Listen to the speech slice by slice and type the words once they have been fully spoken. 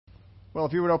Well,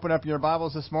 if you would open up your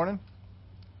Bibles this morning,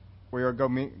 we are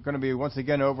going to be once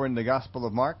again over in the Gospel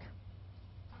of Mark.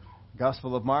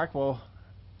 Gospel of Mark. Well,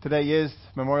 today is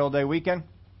Memorial Day weekend.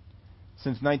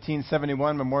 Since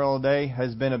 1971, Memorial Day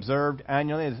has been observed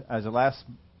annually as the last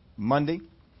Monday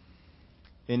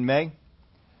in May.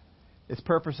 Its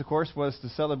purpose, of course, was to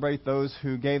celebrate those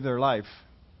who gave their life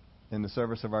in the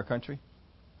service of our country.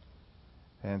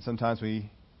 And sometimes we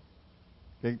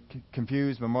get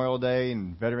confused, Memorial Day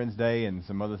and Veterans Day and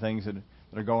some other things that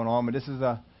are going on. But this is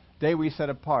a day we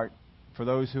set apart for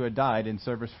those who had died in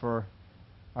service for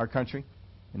our country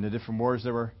in the different wars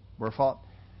that were fought.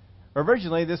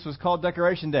 Originally, this was called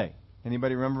Decoration Day.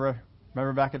 Anybody remember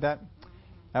back at that?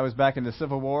 That was back in the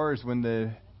Civil Wars when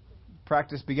the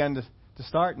practice began to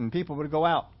start, and people would go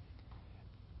out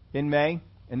in May,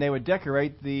 and they would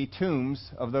decorate the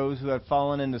tombs of those who had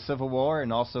fallen in the Civil War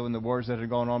and also in the wars that had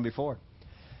gone on before.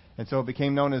 And so it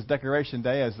became known as Decoration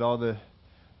Day, as all the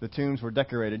tombs were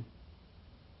decorated.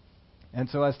 And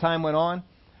so as time went on,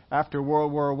 after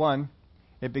World War I,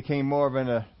 it became more of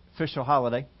an official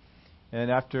holiday.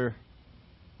 And after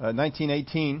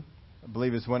 1918, I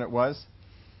believe is when it was,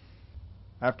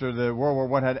 after the World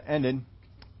War I had ended,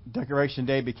 Decoration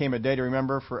Day became a day to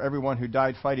remember for everyone who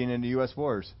died fighting in the U.S.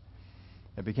 wars.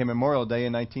 It became Memorial Day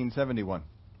in 1971.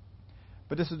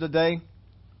 But this is the day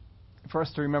for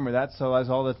us to remember that. So as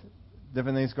all the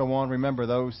different things go on, remember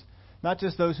those, not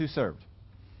just those who served.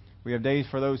 We have days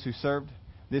for those who served.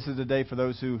 This is the day for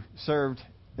those who served,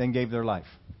 then gave their life,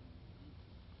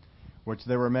 which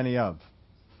there were many of.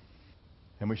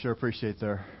 And we sure appreciate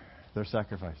their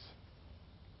sacrifice.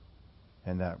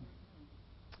 And that,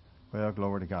 well,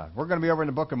 glory to God. We're going to be over in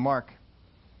the book of Mark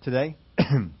today.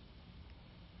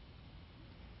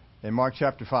 In Mark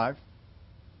chapter 5.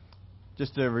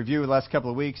 Just to review the last couple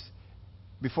of weeks.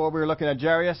 Before we were looking at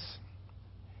Jairus.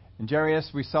 In Jairus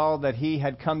we saw that he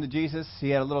had come to Jesus. He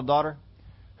had a little daughter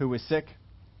who was sick.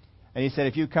 And he said,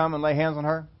 if you come and lay hands on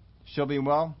her, she'll be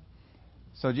well.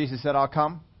 So Jesus said, I'll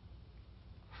come.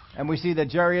 And we see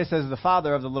that Jairus, as the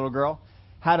father of the little girl,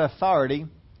 had authority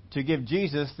to give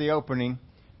Jesus the opening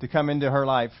to come into her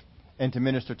life and to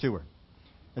minister to her.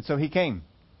 And so he came.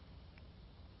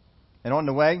 And on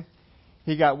the way,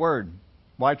 he got word.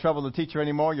 Why trouble the teacher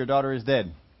anymore? Your daughter is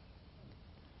dead.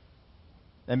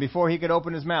 And before he could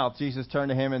open his mouth, Jesus turned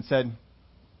to him and said,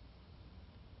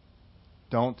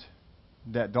 Don't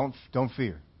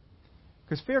fear.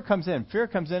 Because fear comes in. Fear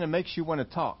comes in and makes you want to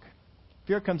talk.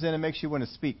 Fear comes in and makes you want to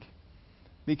speak.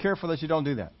 Be careful that you don't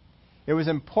do that. It was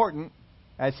important,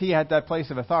 as he had that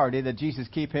place of authority, that Jesus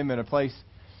keep him in a place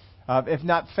of, if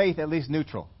not faith, at least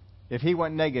neutral. If he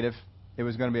went negative, it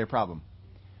was going to be a problem.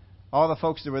 All the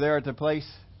folks that were there at the place,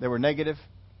 they were negative.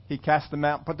 He cast them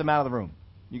out, put them out of the room.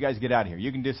 You guys get out of here.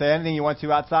 You can just say anything you want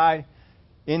to outside.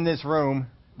 In this room,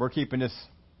 we're keeping this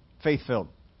faith-filled.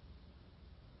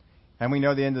 And we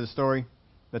know the end of the story,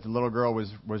 that the little girl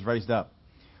was raised up.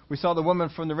 We saw the woman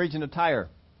from the region of Tyre,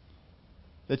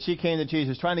 that she came to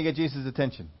Jesus, trying to get Jesus'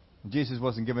 attention. Jesus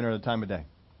wasn't giving her the time of day.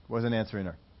 Wasn't answering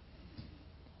her.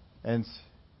 And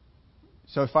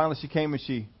so finally she came and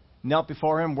she knelt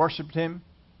before him, worshipped him.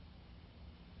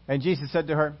 And Jesus said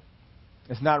to her,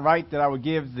 it's not right that I would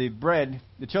give the bread,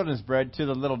 the children's bread, to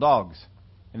the little dogs.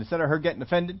 And instead of her getting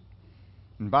offended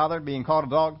and bothered being called a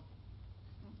dog,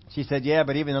 she said, yeah,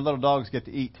 but even the little dogs get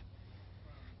to eat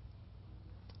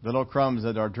the little crumbs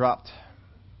that are dropped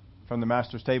from the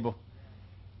master's table.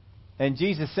 And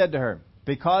Jesus said to her,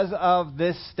 because of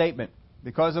this statement,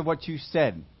 because of what you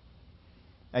said,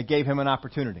 I gave him an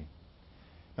opportunity.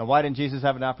 Now, why didn't Jesus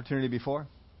have an opportunity before?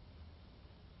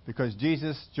 Because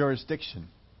Jesus' jurisdiction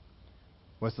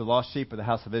was the lost sheep of the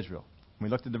house of Israel. We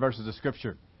looked at the verses of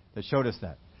Scripture that showed us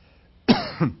that.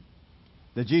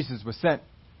 That Jesus was sent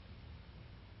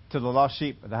to the lost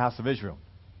sheep of the house of Israel.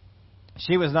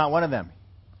 She was not one of them.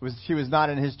 She was not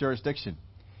in his jurisdiction.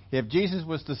 If Jesus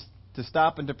was to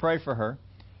stop and to pray for her,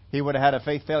 he would have had a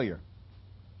faith failure.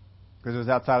 Because it was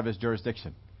outside of his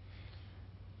jurisdiction.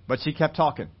 But she kept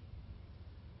talking.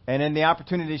 And in the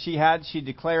opportunity she had, she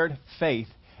declared faith.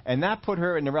 And that put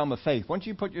her in the realm of faith. Once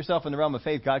you put yourself in the realm of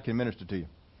faith, God can minister to you.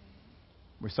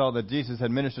 We saw that Jesus had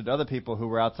ministered to other people who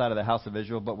were outside of the house of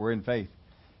Israel, but were in faith.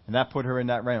 And that put her in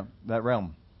that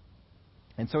realm.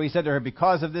 And so he said to her,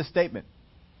 because of this statement,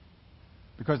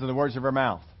 because of the words of her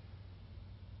mouth,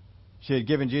 she had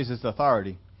given Jesus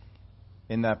authority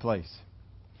in that place.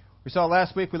 We saw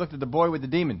last week, we looked at the boy with the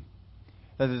demon,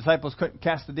 that the disciples couldn't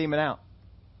cast the demon out.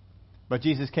 But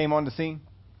Jesus came on the scene.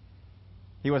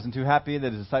 He wasn't too happy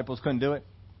that his disciples couldn't do it.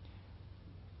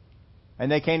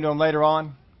 And they came to him later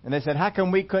on, and they said, how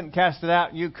come we couldn't cast it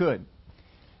out? You could.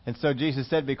 And so Jesus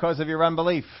said, because of your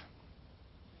unbelief.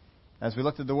 As we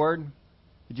looked at the Word,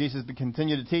 Jesus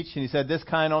continued to teach, and He said, this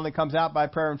kind only comes out by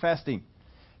prayer and fasting.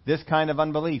 This kind of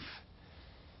unbelief.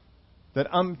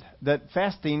 That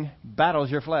fasting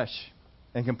battles your flesh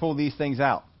and can pull these things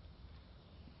out.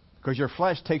 Because your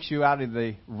flesh takes you out of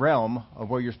the realm of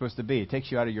where you're supposed to be. It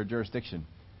takes you out of your jurisdiction.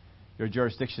 Your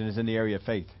jurisdiction is in the area of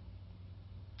faith.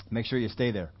 Make sure you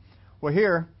stay there. Well,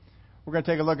 here, we're going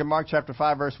to take a look at Mark chapter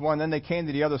 5, verse 1. Then they came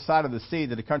to the other side of the sea,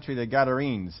 to the country of the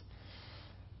Gadarenes.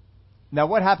 Now,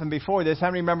 what happened before this? How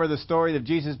many remember the story of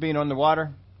Jesus being on the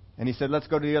water? And He said, let's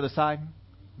go to the other side.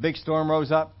 Big storm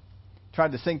rose up.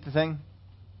 Tried to sink the thing.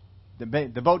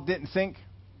 The boat didn't sink.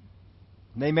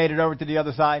 They made it over to the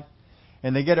other side.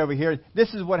 And they get over here.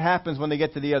 This is what happens when they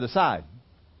get to the other side.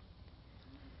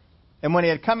 And when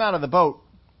He had come out of the boat,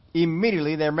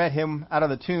 immediately there met Him out of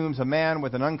the tombs a man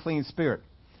with an unclean spirit.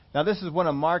 Now this is one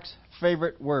of Mark's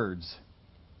favorite words.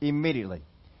 Immediately.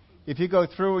 If you go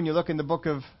through and you look in the book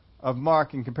of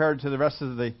Mark and compare it to the rest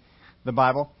of the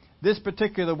Bible, this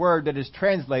particular word that is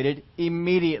translated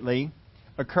immediately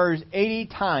occurs 80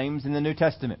 times in the New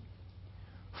Testament.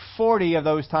 40 of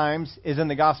those times is in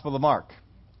the Gospel of Mark,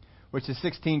 which is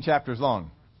 16 chapters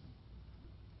long.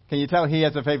 Can you tell he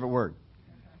has a favorite word?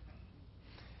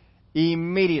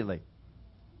 Immediately.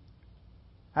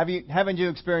 Haven't you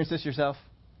experienced this yourself?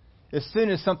 As soon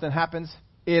as something happens,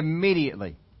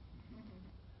 immediately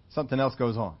something else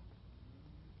goes on.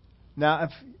 Now,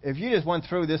 if you just went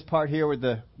through this part here with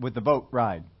the boat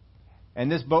ride, and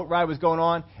this boat ride was going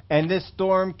on, and this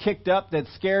storm kicked up that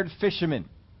scared fishermen,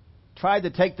 tried to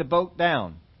take the boat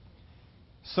down.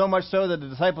 So much so that the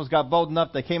disciples got bold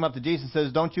enough, they came up to Jesus and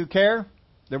says, don't you care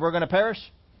that we're going to perish?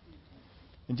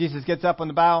 And Jesus gets up on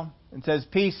the bow and says,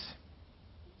 peace.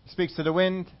 Speaks to the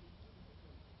wind.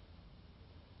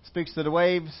 Speaks to the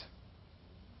waves.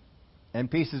 And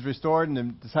peace is restored, and the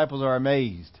disciples are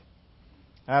amazed.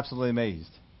 Absolutely amazed.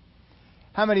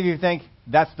 How many of you think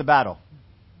that's the battle?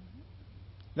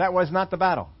 That was not the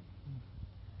battle.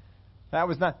 That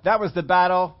was the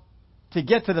battle to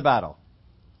get to the battle.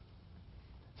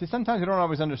 See, sometimes we don't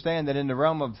always understand that in the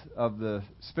realm of the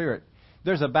Spirit,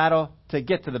 there's a battle to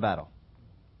get to the battle.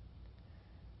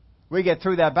 We get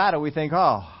through that battle, we think,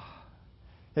 oh,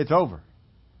 it's over.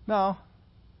 No.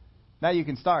 Now you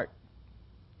can start.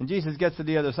 And Jesus gets to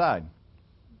the other side.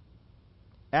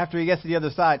 After He gets to the other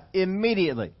side,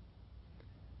 immediately,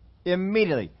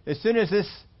 as soon as this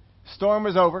storm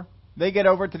is over, they get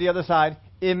over to the other side,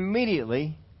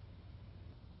 immediately,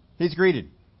 He's greeted.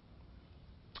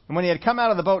 And when He had come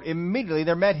out of the boat, immediately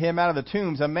there met Him out of the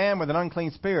tombs a man with an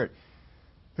unclean spirit,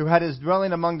 who had his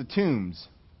dwelling among the tombs,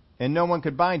 and no one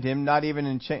could bind him, not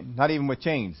even with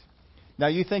chains. Now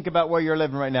you think about where you're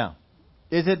living right now.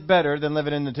 Is it better than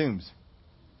living in the tombs?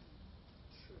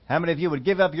 How many of you would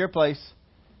give up your place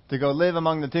to go live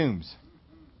among the tombs?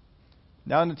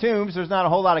 Now in the tombs, there's not a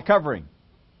whole lot of covering.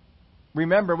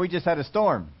 Remember, we just had a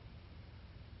storm.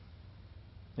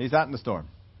 He's out in the storm.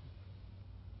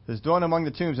 He's dwelling among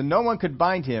the tombs, and no one could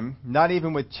bind him, not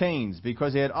even with chains,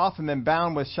 because he had often been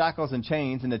bound with shackles and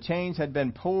chains, and the chains had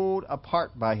been pulled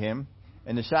apart by him,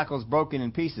 and the shackles broken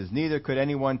in pieces. Neither could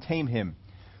anyone tame him.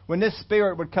 When this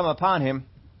spirit would come upon him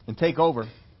and take over,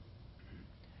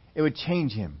 it would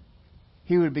change him.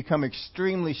 He would become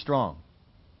extremely strong,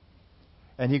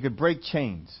 and he could break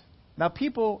chains. Now,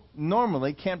 people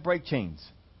normally can't break chains.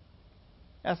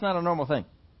 That's not a normal thing.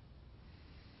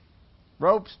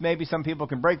 Ropes, maybe some people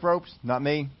can break ropes. Not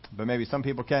me, but maybe some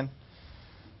people can.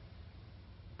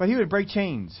 But he would break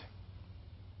chains,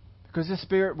 because this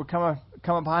spirit would come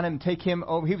upon him and take him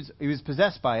over. He was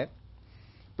possessed by it,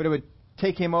 but it would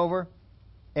take him over,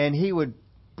 and he would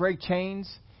break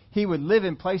chains. He would live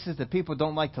in places that people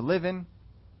don't like to live in.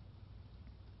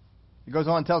 He goes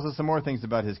on and tells us some more things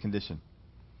about his condition.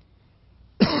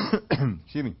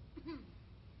 Excuse me.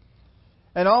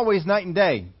 And always night and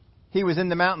day, he was in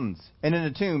the mountains and in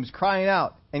the tombs, crying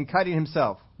out and cutting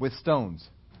himself with stones.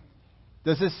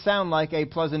 Does this sound like a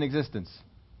pleasant existence?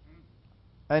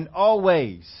 And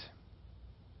always.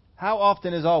 How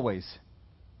often is always?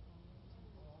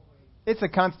 It's a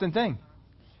constant thing.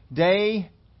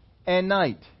 Day and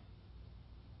night.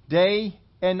 Day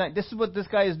and night. This is what this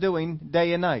guy is doing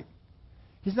day and night.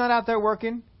 He's not out there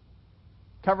working,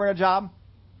 covering a job,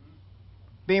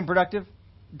 being productive.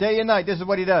 Day and night, this is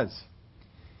what he does.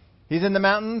 He's in the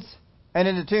mountains and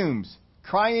in the tombs,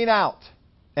 crying out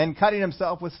and cutting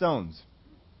himself with stones.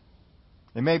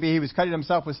 And maybe he was cutting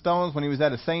himself with stones when he was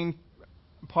at a sane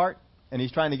part, and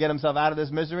he's trying to get himself out of this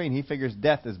misery, and he figures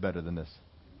death is better than this.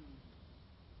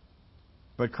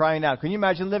 But crying out. Can you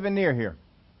imagine living near here?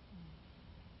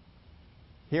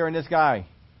 hearing this guy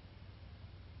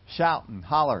shout and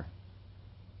holler.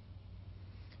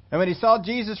 And when he saw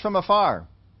Jesus from afar,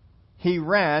 he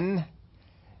ran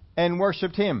and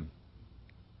worshipped him.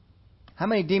 How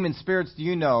many demon spirits do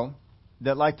you know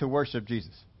that like to worship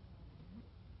Jesus?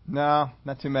 No,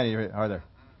 not too many, are there?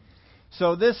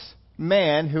 So this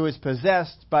man who is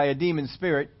possessed by a demon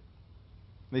spirit,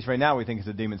 at least right now we think it's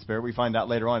a demon spirit. We find out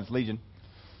later on it's legion.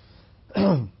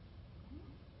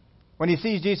 When he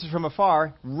sees Jesus from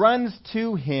afar, runs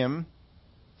to him,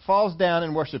 falls down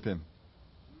and worships him.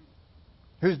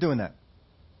 Who's doing that?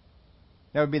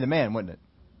 That would be the man, wouldn't it?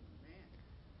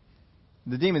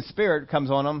 The demon spirit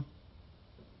comes on him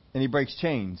and he breaks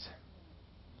chains.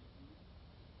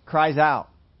 Cries out.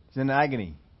 He's in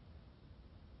agony.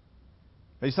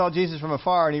 But he saw Jesus from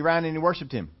afar and he ran and he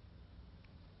worshipped him.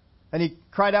 And he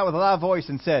cried out with a loud voice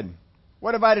and said,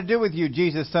 "What have I to do with you,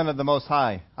 Jesus, Son of the Most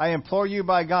High? I implore you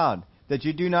by God that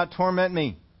you do not torment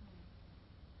me."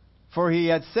 For he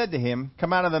had said to him,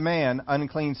 "Come out of the man,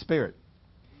 unclean spirit."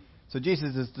 So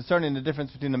Jesus is discerning the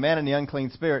difference between the man and the unclean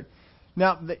spirit.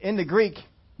 Now, in the Greek,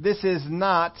 this is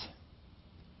not,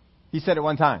 he said it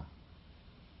one time.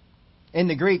 In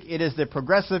the Greek, it is the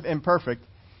progressive imperfect,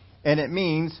 and it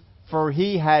means, for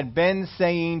he had been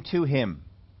saying to him.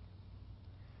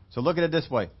 So look at it this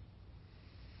way.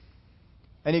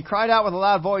 And he cried out with a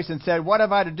loud voice and said, "What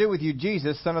have I to do with you,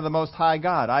 Jesus, Son of the Most High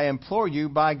God? I implore you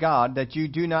by God that you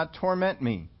do not torment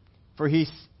me." For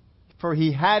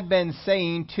he had been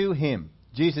saying to him,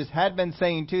 Jesus had been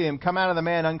saying to him, "Come out of the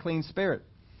man, unclean spirit."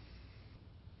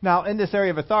 Now, in this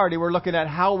area of authority, we're looking at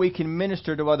how we can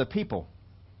minister to other people.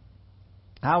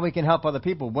 How we can help other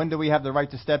people. When do we have the right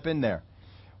to step in there?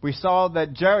 We saw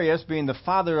that Jairus, being the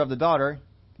father of the daughter,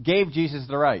 gave Jesus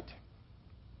the right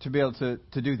to be able to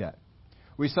do that.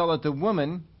 We saw that the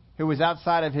woman who was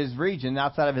outside of his region,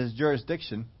 outside of his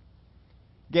jurisdiction,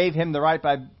 gave him the right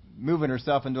by moving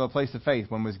herself into a place of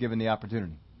faith when was given the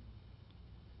opportunity.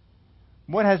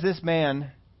 What has this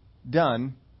man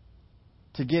done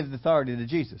to give the authority to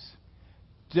Jesus?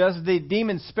 Does the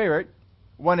demon spirit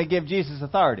want to give Jesus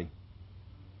authority?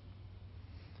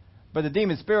 But the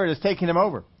demon spirit has taken him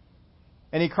over.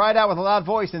 And he cried out with a loud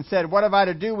voice and said, "What have I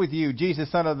to do with you, Jesus,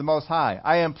 Son of the Most High?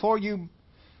 I implore you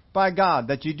by God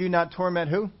that you do not torment"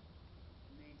 who?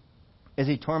 Is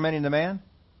he tormenting the man?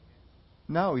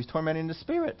 No, he's tormenting the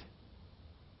spirit.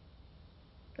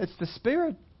 It's the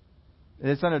spirit.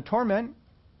 It's under torment.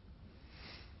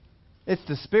 It's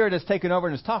the spirit that's taken over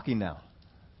and is talking now.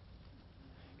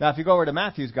 Now, if you go over to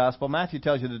Matthew's Gospel, Matthew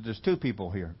tells you that there's two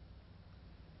people here.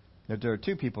 That there are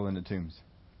two people in the tombs.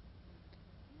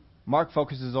 Mark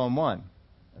focuses on one.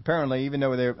 Apparently, even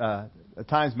though at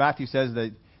times Matthew says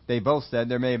that they both said,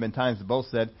 there may have been times that both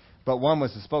said, but one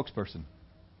was the spokesperson.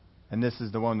 And this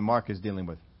is the one that Mark is dealing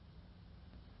with.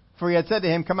 For he had said to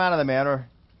him, "Come out of the man," or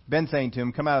been saying to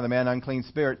him, "Come out of the man, unclean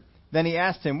spirit." Then he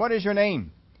asked him, "What is your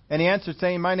name?" And he answered,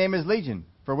 saying, "My name is Legion,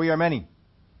 for we are many."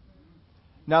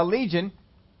 Now, Legion,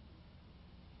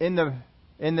 in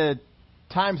the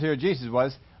times here Jesus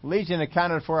was, Legion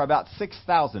accounted for about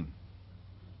 6,000.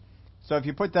 So if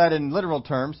you put that in literal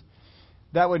terms,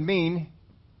 that would mean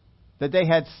that they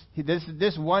had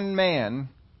this one man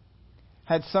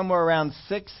had somewhere around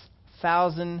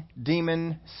 6,000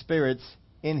 demon spirits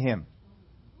in him.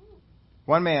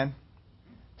 One man,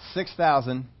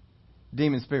 6,000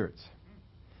 demon spirits.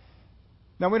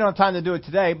 Now, we don't have time to do it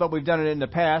today, but we've done it in the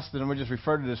past, and we'll just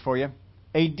refer to this for you.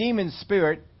 A demon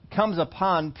spirit comes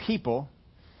upon people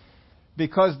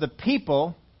because the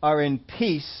people are in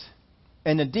peace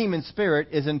and the demon spirit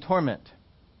is in torment.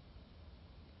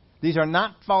 These are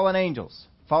not fallen angels.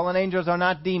 Fallen angels are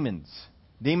not demons.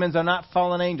 Demons are not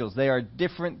fallen angels. They are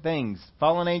different things.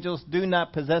 Fallen angels do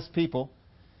not possess people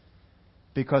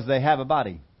because they have a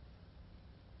body.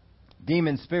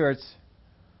 Demon spirits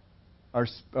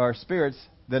are spirits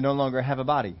that no longer have a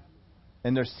body.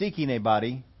 And they're seeking a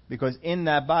body because in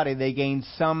that body they gain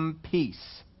some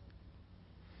peace.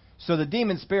 So the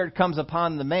demon spirit comes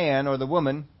upon the man or the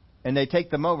woman and they take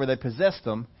them over, they possess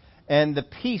them, and the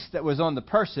peace that was on the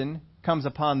person comes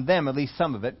upon them, at least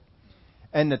some of it,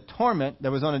 and the torment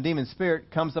that was on a demon spirit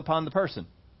comes upon the person.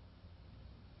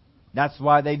 That's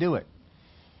why they do it.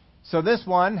 So this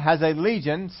one has a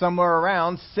legion somewhere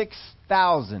around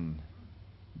 6,000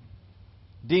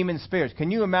 demon spirits.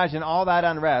 Can you imagine all that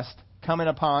unrest coming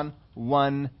upon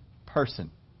one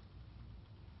person?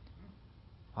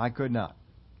 I could not.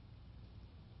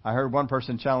 I heard one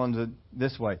person challenge it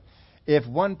this way. If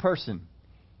one person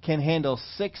can handle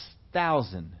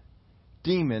 6,000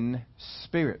 demon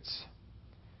spirits,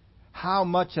 how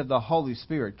much of the Holy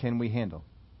Spirit can we handle?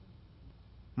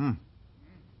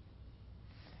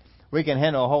 We can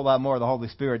handle a whole lot more of the Holy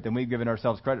Spirit than we've given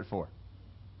ourselves credit for.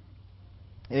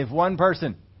 If one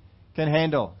person can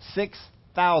handle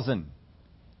 6,000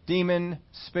 demon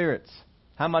spirits,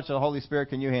 how much of the Holy Spirit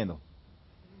can you handle?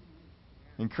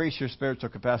 Increase your spiritual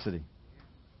capacity.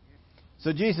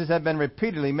 So Jesus had been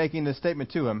repeatedly making this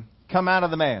statement to him. Come out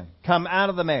of the man. Come out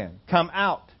of the man. Come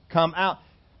out. Come out.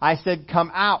 I said,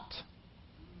 come out.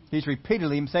 He's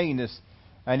repeatedly saying this,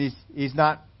 and he's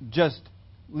not just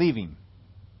leaving.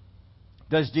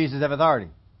 Does Jesus have authority?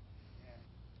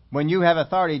 When you have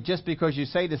authority, just because you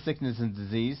say to sickness and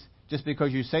disease, just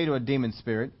because you say to a demon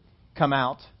spirit, come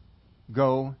out,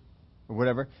 go, or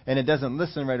whatever, and it doesn't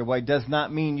listen right away, does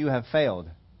not mean you have failed.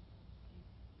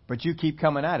 But you keep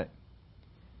coming at it.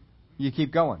 You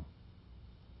keep going.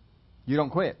 You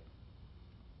don't quit.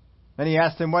 And he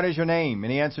asked him, what is your name?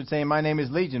 And he answered, saying, my name is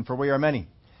Legion, for we are many.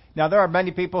 Now, there are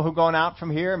many people who going out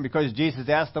from here, and because Jesus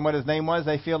asked them what his name was,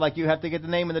 they feel like you have to get the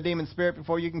name of the demon spirit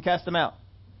before you can cast them out.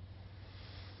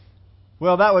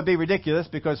 Well, that would be ridiculous,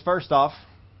 because first off,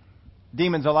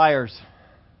 demons are liars.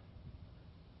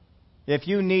 If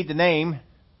you need the name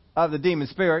of the demon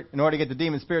spirit in order to get the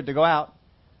demon spirit to go out,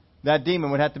 that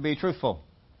demon would have to be truthful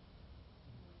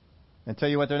and tell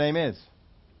you what their name is.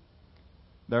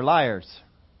 They're liars.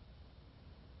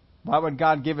 Why would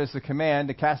God give us a command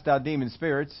to cast out demon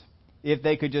spirits if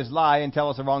they could just lie and tell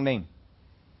us the wrong name?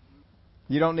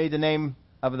 You don't need the name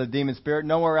of the demon spirit.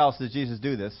 Nowhere else does Jesus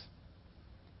do this.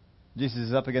 Jesus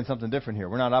is up against something different here.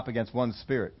 We're not up against one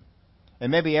spirit.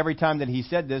 And maybe every time that he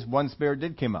said this, one spirit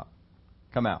did come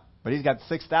out. But he's got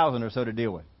 6,000 or so to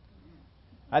deal with.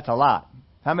 That's a lot.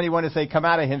 How many want to say, come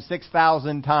out of him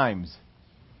 6,000 times?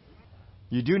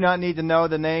 You do not need to know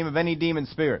the name of any demon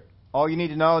spirit. All you need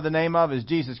to know the name of is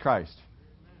Jesus Christ.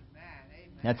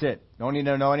 That's it. Don't need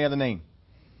to know any other name.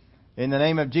 In the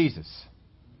name of Jesus,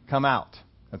 come out.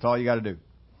 That's all you got to do.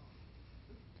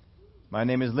 My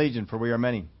name is Legion, for we are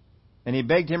many. And he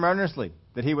begged him earnestly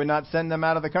that he would not send them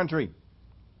out of the country.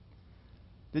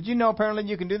 Did you know apparently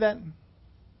you can do that?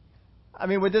 I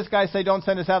mean, would this guy say, don't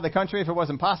send us out of the country if it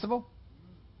wasn't possible?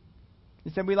 He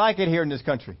said, we like it here in this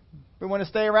country. We want to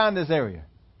stay around this area.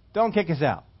 Don't kick us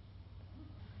out.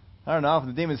 I don't know, if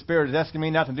the demon spirit is asking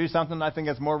me not to do something, I think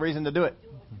that's more reason to do it.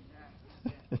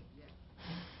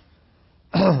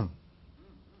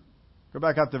 Go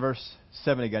back up to verse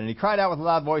 7 again. And he cried out with a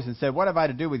loud voice and said, what have I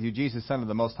to do with you, Jesus, Son of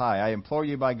the Most High? I implore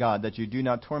you by God that you do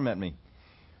not torment me.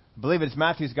 I believe it's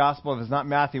Matthew's gospel. If it's not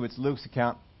Matthew, it's Luke's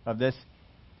account of this.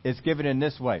 It's given in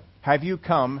this way. Have you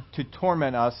come to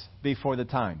torment us before the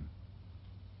time?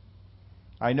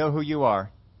 I know who you are,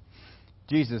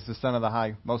 Jesus, the Son of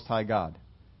the Most High God.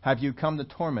 Have you come to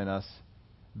torment us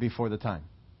before the time?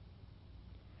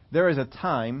 There is a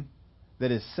time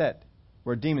that is set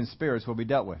where demon spirits will be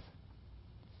dealt with.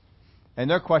 And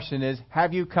their question is,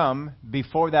 have you come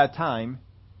before that time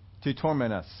to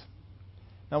torment us?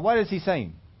 Now, what is he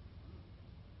saying?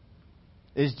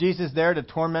 Is Jesus there to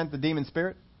torment the demon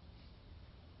spirit?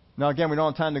 Now, again, we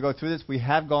don't have time to go through this. We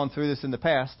have gone through this in the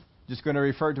past. Just going to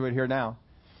refer to it here now.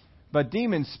 But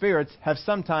demon spirits have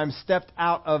sometimes stepped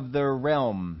out of their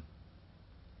realm.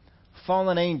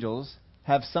 Fallen angels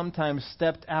have sometimes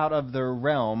stepped out of their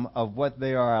realm of what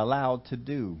they are allowed to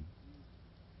do.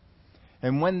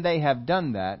 And when they have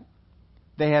done that,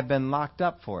 they have been locked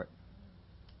up for it.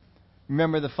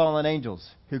 Remember the fallen angels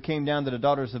who came down to the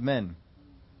daughters of men.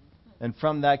 And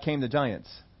from that came the giants.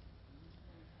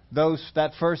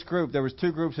 That first group, there was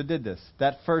two groups that did this.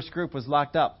 That first group was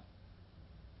locked up.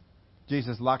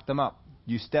 Jesus locked them up.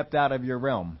 You stepped out of your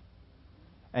realm.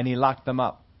 And he locked them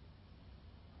up.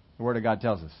 The Word of God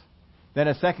tells us. Then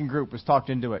a second group was talked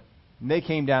into it. And they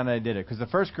came down and they did it. Because the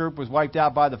first group was wiped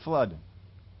out by the flood.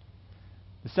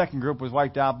 The second group was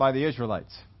wiped out by the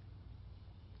Israelites.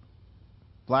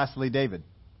 Lastly, David.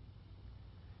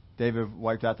 David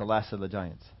wiped out the last of the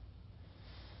giants.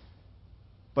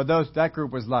 But that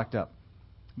group was locked up.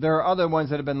 There are other ones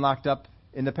that have been locked up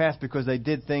in the past because they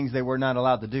did things they were not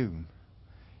allowed to do.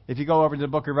 If you go over to the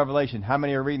book of Revelation, how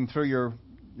many are reading through your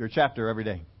chapter every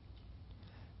day?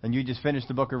 And you just finished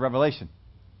the book of Revelation.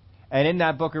 And in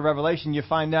that book of Revelation, you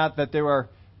find out that there were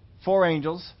 4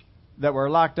 angels that were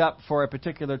locked up for a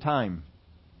particular time.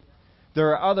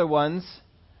 There are other ones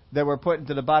that were put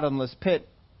into the bottomless pit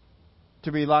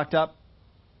to be locked up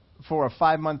for a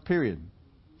 5-month period,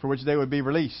 for which they would be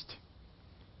released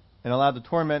and allowed to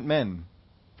torment men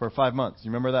for 5 months. You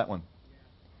remember that one?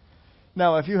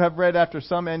 Now, if you have read after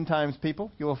some end times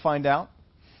people, you will find out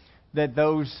that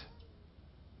those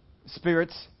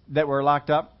spirits that were locked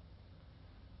up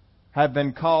have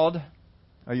been called,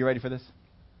 are you ready for this?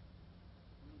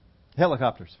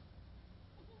 Helicopters.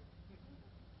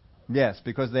 Yes,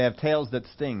 because they have tails that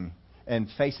sting and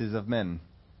faces of men.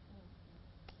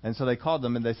 And so they called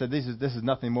them and they said, this is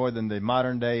nothing more than the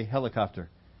modern day helicopter,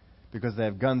 because they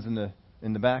have guns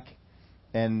in the back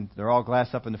and they're all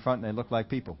glass up in the front and they look like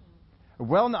people.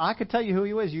 Well, no, I could tell you who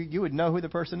he is. You would know who the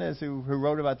person is who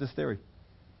wrote about this theory.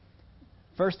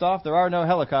 First off, there are no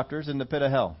helicopters in the pit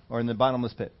of hell or in the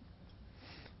bottomless pit.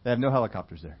 They have no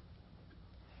helicopters there.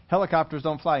 Helicopters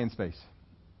don't fly in space.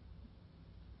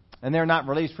 And they're not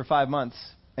released for 5 months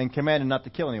and commanded not to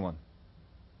kill anyone.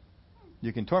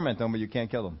 You can torment them, but you can't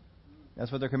kill them.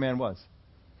 That's what their command was.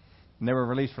 And they were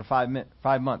released for 5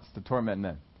 months to torment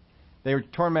men. They were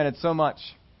tormented so much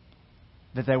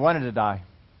that they wanted to die,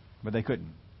 but they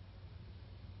couldn't.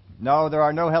 No, there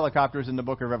are no helicopters in the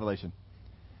book of Revelation.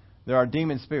 There are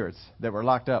demon spirits that were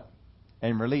locked up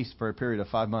and released for a period of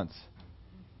 5 months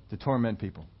to torment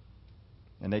people.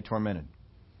 And they tormented.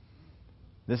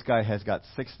 This guy has got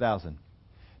 6,000.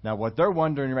 Now, what they're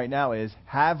wondering right now is,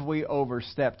 have we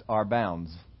overstepped our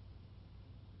bounds?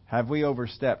 Have we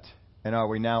overstepped, and are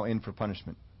we now in for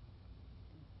punishment?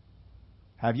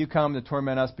 Have you come to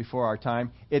torment us before our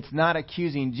time? It's not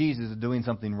accusing Jesus of doing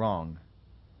something wrong.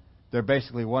 They're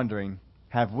basically wondering,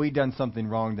 have we done something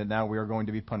wrong that now we are going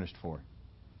to be punished for?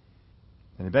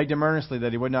 And they begged him earnestly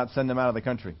that he would not send them out of the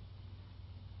country.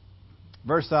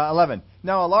 Verse 11.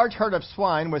 Now a large herd of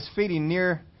swine was feeding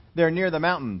near the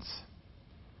mountains.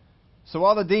 So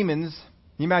all the demons,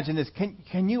 imagine this.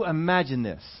 Can you imagine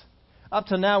this? Up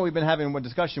to now we've been having a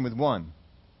discussion with one.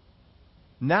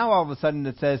 Now all of a sudden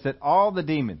it says that all the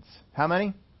demons, how many?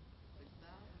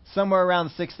 6,000. Somewhere around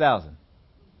 6,000.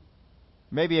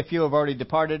 Maybe a few have already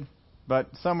departed, but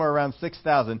somewhere around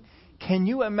 6,000. Can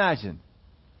you imagine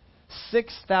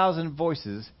 6,000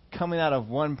 voices coming out of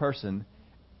one person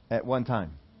at one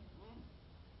time?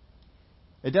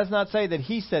 It does not say that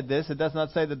he said this. It does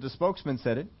not say that the spokesman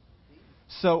said it.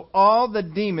 So all the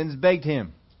demons begged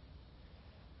him.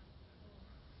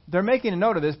 They're making a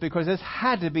note of this because this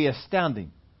had to be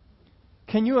astounding.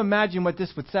 Can you imagine what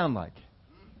this would sound like?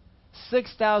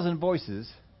 6,000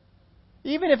 voices,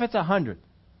 even if it's 100,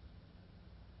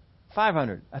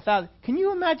 500, 1,000. Can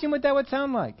you imagine what that would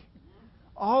sound like?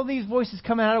 All these voices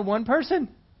coming out of one person?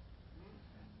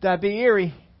 That'd be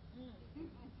eerie.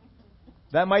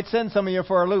 That might send some of you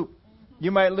for a loop. You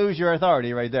might lose your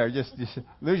authority right there. Just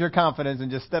lose your confidence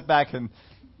and just step back, and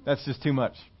that's just too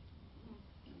much.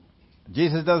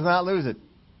 Jesus does not lose it.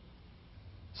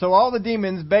 So all the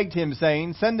demons begged him,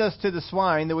 saying, "Send us to the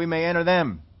swine that we may enter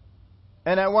them."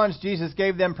 And at once Jesus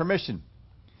gave them permission.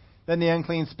 Then the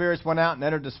unclean spirits went out and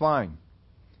entered the swine.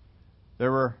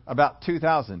 There were about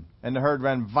 2,000, and the herd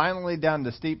ran violently down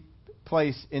the steep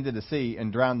place into the sea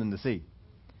and drowned in the sea.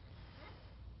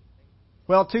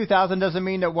 Well, 2,000 doesn't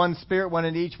mean that one spirit went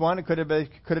into each one. It could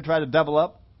have tried to double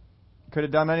up. Could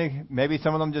have done maybe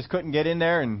some of them just couldn't get in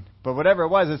there. But whatever it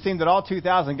was, it seemed that all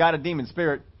 2,000 got a demon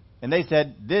spirit. And they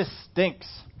said, "This stinks."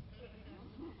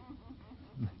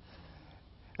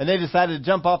 And they decided to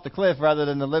jump off the cliff rather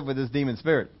than to live with this demon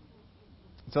spirit.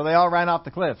 So they all ran off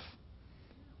the cliff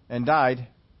and died,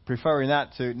 preferring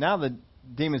that to... Now the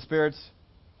demon spirits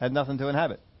had nothing to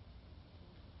inhabit.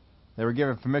 They were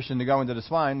given permission to go into the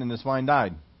swine, and the swine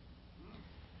died.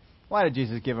 Why did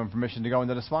Jesus give them permission to go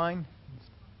into the swine?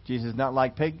 Jesus not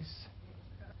like pigs?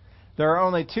 There are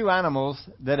only two animals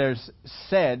that are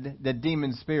said that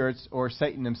demon spirits or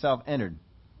Satan himself entered.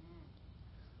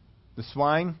 The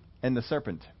swine and the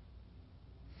serpent.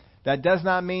 That does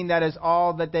not mean that is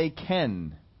all that they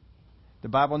can. The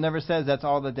Bible never says that's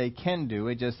all that they can do.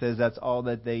 It just says that's all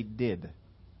that they did.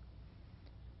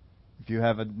 If you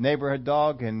have a neighborhood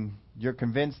dog and you're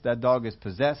convinced that dog is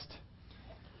possessed,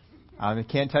 I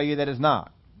can't tell you that it's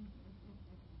not.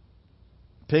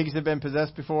 Pigs have been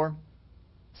possessed before.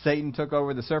 Satan took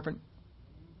over the serpent.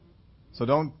 So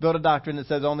don't build a doctrine that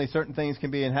says only certain things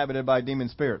can be inhabited by demon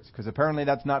spirits, because apparently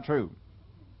that's not true.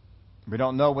 We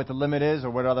don't know what the limit is or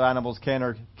what other animals can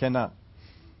or cannot.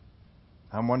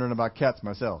 I'm wondering about cats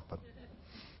myself.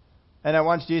 And at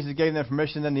once Jesus gave them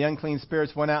permission. Then the unclean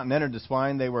spirits went out and entered the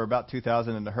swine. They were about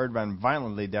 2,000, and the herd ran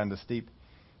violently down the steep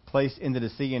place into the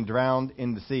sea and drowned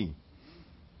in the sea.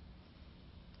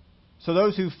 So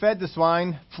those who fed the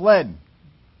swine fled.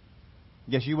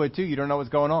 Guess you would too. You don't know what's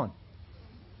going on.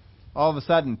 All of a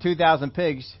sudden, 2,000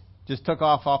 pigs just took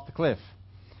off the cliff.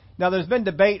 Now, there's been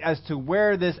debate as to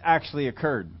where this actually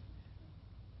occurred.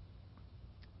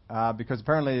 Because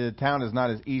apparently the town is not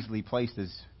as easily placed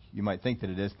as you might think that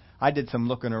it is. I did some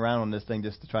looking around on this thing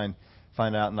just to try and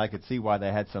find out, and I could see why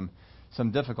they had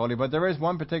some difficulty. But there is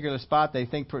one particular spot they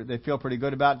feel pretty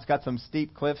good about. It's got some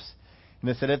steep cliffs. And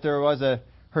they said if there was a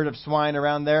herd of swine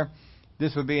around there,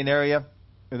 This would be an area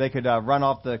where they could run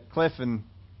off the cliff and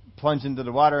plunge into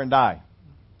the water and die.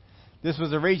 This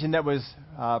was a region that was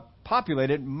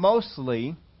populated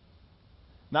mostly,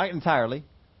 not entirely,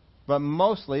 but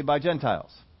mostly by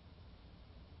Gentiles.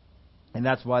 And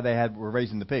that's why they were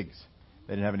raising the pigs.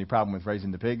 They didn't have any problem with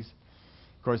raising the pigs.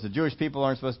 Of course, the Jewish people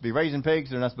aren't supposed to be raising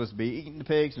pigs. They're not supposed to be eating the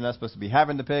pigs. They're not supposed to be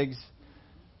having the pigs.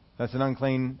 That's an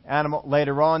unclean animal.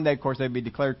 Later on, they'd be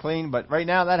declared clean. But right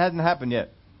now, that hasn't happened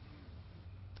yet.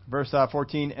 Verse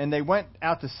 14, and they went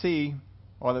out to sea.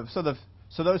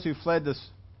 So those who fed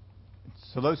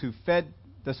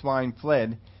the swine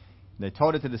fled. They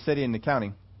told it to the city and the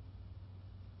county,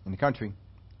 in the country.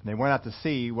 And they went out to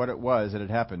see what it was that had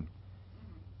happened.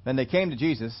 Then they came to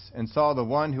Jesus and saw the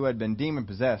one who had been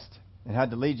demon-possessed and had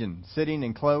the legion sitting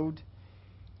and clothed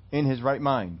in his right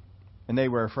mind. And they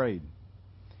were afraid.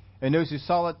 And those who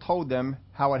saw it told them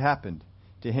how it happened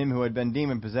to him who had been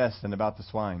demon-possessed and about the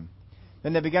swine.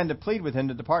 Then they began to plead with him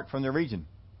to depart from their region.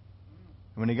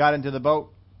 And when he got into the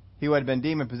boat, he who had been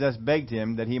demon-possessed begged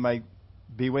him that he might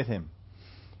be with him.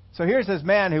 So here's this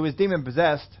man who was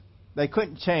demon-possessed. They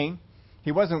couldn't chain.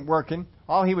 He wasn't working.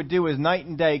 All he would do was night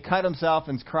and day cut himself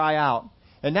and cry out.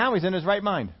 And now he's in his right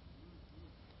mind.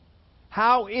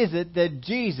 How is it that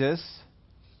Jesus,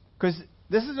 because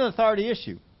this is an authority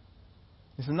issue.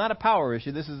 This is not a power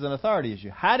issue. This is an authority issue.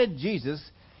 How did Jesus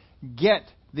get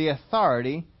the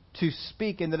authority to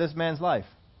speak into this man's life?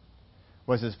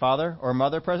 Was his father or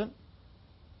mother present?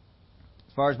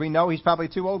 As far as we know, he's probably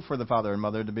too old for the father and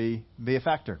mother to be a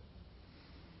factor.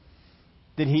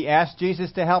 Did he ask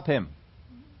Jesus to help him?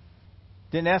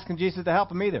 Didn't ask Jesus to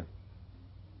help him either.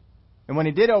 And when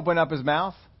he did open up his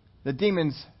mouth, the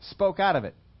demons spoke out of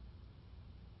it.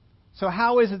 So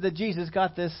how is it that Jesus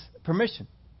got this permission?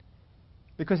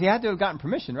 Because he had to have gotten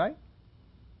permission, right?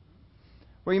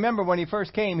 Well, you remember when he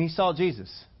first came, he saw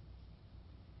Jesus.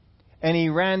 And he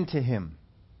ran to him.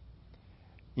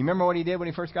 You remember what he did when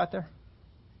he first got there?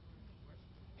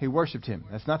 He worshipped him.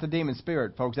 That's not the demon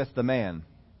spirit, folks. That's the man.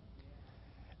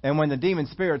 And when the demon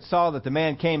spirits saw that the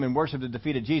man came and worshipped and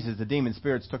defeated Jesus, the demon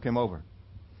spirits took him over.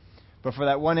 But for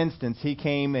that one instance, he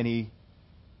came and he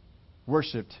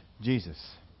worshipped Jesus,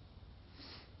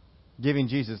 giving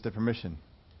Jesus the permission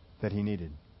that he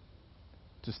needed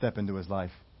to step into his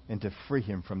life and to free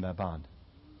him from that bond.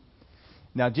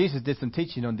 Now, Jesus did some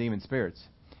teaching on demon spirits.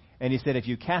 And he said, if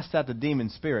you cast out the demon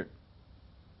spirit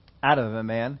out of a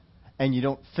man and you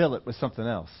don't fill it with something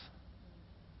else,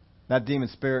 that demon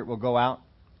spirit will go out.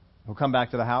 He'll come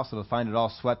back to the house. It'll find it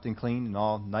all swept and clean and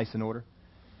all nice and order.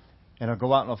 And he'll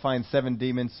go out and he'll find 7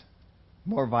 demons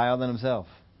more vile than himself.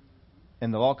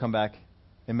 And they'll all come back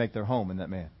and make their home in that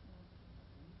man.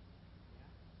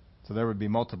 So there would be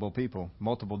multiple people,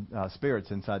 multiple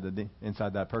spirits inside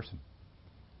that person.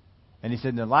 And he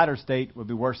said the latter state would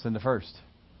be worse than the first.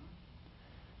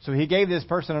 So he gave this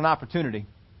person an opportunity.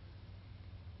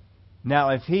 Now,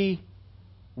 if he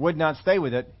would not stay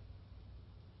with it,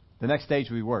 the next stage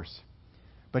would be worse.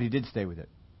 But he did stay with it.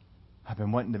 I've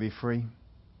been wanting to be free.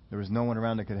 There was no one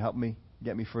around that could help me,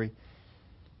 get me free.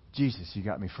 Jesus, you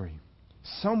got me free.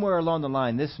 Somewhere along the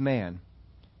line, this man,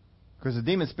 because the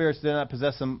demon spirits did not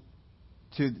possess him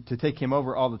to take him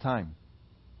over all the time.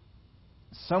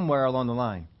 Somewhere along the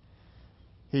line,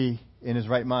 he, in his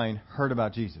right mind, heard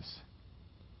about Jesus.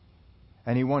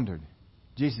 And he wondered,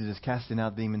 Jesus is casting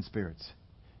out demon spirits.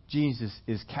 Jesus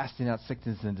is casting out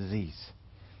sickness and disease.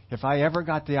 If I ever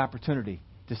got the opportunity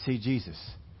to see Jesus,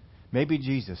 maybe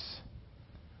Jesus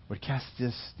would cast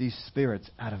these spirits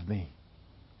out of me,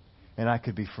 and I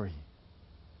could be free.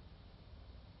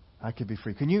 I could be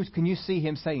free. Can you see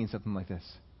him saying something like this?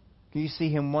 Can you see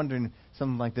him wondering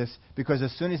something like this? Because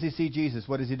as soon as he sees Jesus,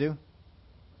 what does he do?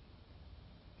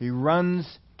 He runs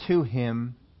to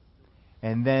him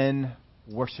and then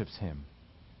worships him.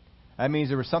 That means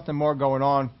there was something more going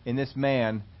on in this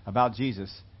man about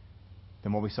Jesus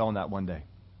than what we saw in that one day.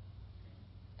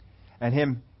 And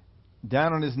him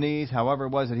down on his knees, however it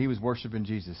was that he was worshiping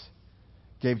Jesus,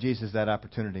 gave Jesus that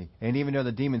opportunity. And even though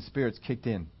the demon spirits kicked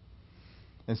in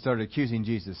and started accusing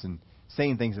Jesus and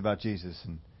saying things about Jesus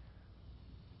and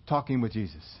talking with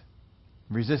Jesus,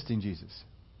 resisting Jesus,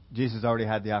 Jesus already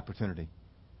had the opportunity.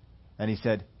 And he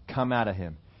said, come out of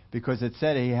him. Because it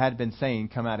said he had been saying,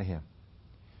 come out of him.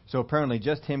 So apparently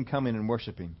just him coming and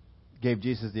worshiping gave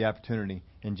Jesus the opportunity.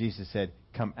 And Jesus said,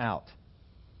 come out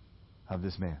of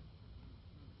this man.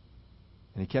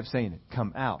 And he kept saying it,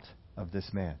 come out of this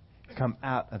man. Come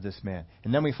out of this man.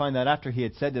 And then we find that after he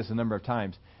had said this a number of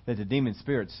times, that the demon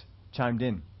spirits chimed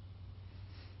in.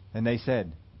 And they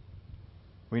said,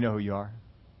 we know who you are.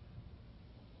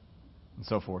 And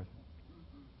so forth.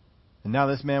 And now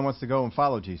this man wants to go and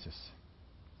follow Jesus.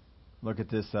 Look at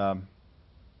this,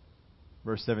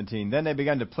 verse 17. Then they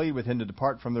began to plead with him to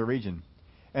depart from their region.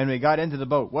 And we got into the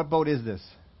boat. What boat is this?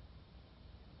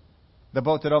 The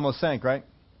boat that almost sank, right?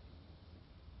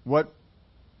 What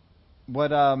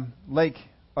lake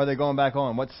are they going back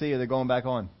on? What sea are they going back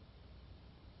on?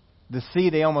 The sea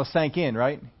they almost sank in,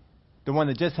 right? The one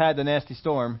that just had the nasty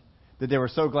storm that they were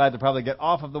so glad to probably get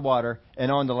off of the water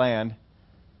and onto land.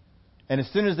 And as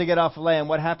soon as they get off the land,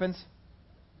 what happens?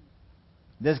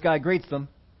 This guy greets them.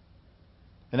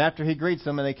 And after he greets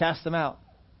them and they cast them out,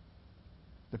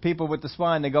 the people with the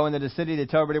swine, they go into the city, they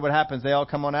tell everybody what happens. They all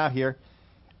come on out here.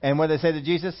 And what do they say to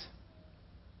Jesus?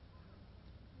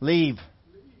 Leave.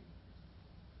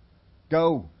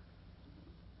 Go.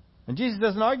 And Jesus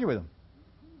doesn't argue with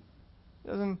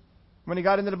them. When he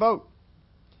got into the boat.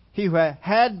 He who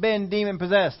had been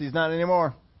demon-possessed, he's not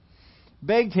anymore,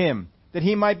 begged him that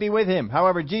he might be with him.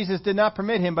 However, Jesus did not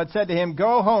permit him, but said to him,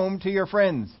 go home to your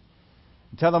friends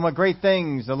and tell them what great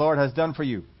things the Lord has done for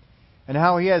you, and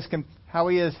how he has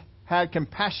had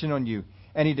compassion on you.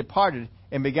 And he departed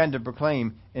and began to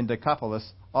proclaim in Decapolis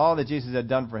all that Jesus had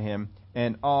done for him,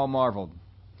 and all marveled.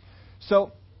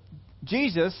 So,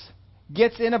 Jesus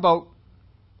gets in a boat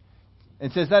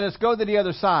and says, let us go to the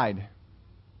other side.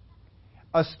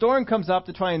 A storm comes up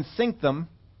to try and sink them.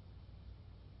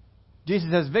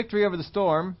 Jesus has victory over the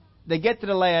storm. They get to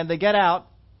the land. They get out.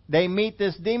 They meet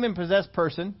this demon-possessed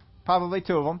person, probably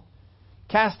two of them,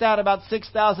 cast out about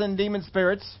 6,000 demon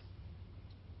spirits,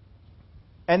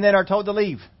 and then are told to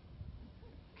leave.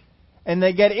 And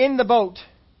they get in the boat,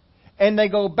 and they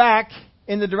go back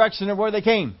in the direction of where they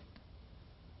came.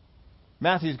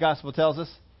 Matthew's Gospel tells us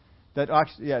that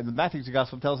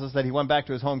he went back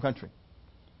to his home country.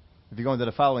 If you go into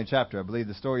the following chapter, I believe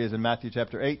the story is in Matthew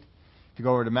chapter 8. If you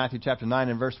go over to Matthew chapter 9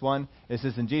 and verse 1, it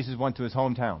says, and Jesus went to his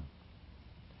hometown.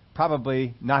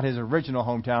 Probably not his original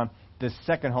hometown, this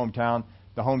second hometown,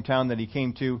 the hometown that he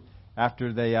came to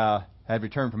after they had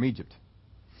returned from Egypt,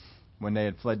 when they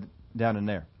had fled down in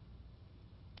there.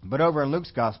 But over in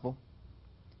Luke's Gospel,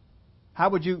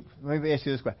 let me ask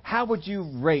you this question. How would you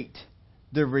rate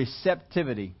the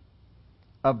receptivity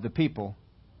of the people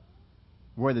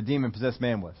where the demon-possessed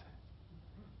man was?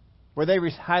 Were they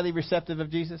highly receptive of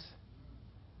Jesus?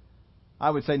 I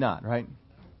would say not, right?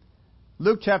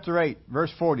 Luke chapter 8,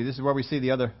 verse 40. This is where we see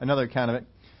another account of it.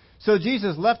 So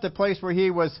Jesus left the place where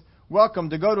he was welcome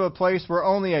to go to a place where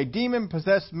only a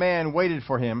demon-possessed man waited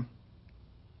for him.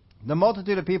 The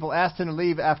multitude of people asked him to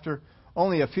leave after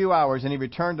only a few hours, and he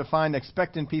returned to find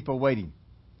expectant people waiting.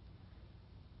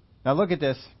 Now look at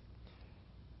this.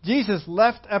 Jesus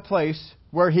left a place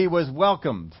where he was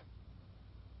welcomed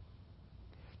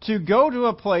to go to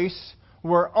a place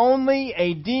where only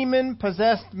a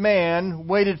demon-possessed man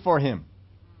waited for him.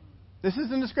 This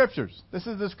is in the Scriptures. This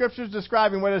is the Scriptures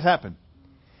describing what has happened.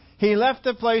 He left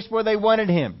a place where they wanted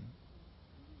him.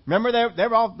 Remember,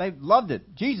 they loved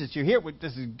it. Jesus, you're here.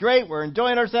 This is great. We're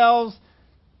enjoying ourselves.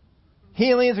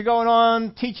 Healings are going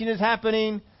on. Teaching is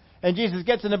happening. And Jesus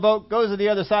gets in the boat, goes to the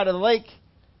other side of the lake,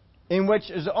 in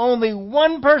which is only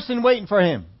one person waiting for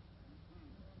him.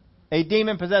 A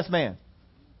demon-possessed man.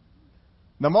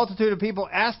 The multitude of people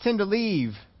asked him to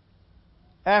leave.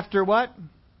 After what?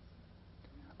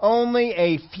 Only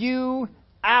a few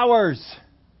hours.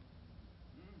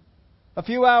 A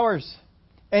few hours.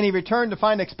 And he returned to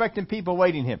find expectant people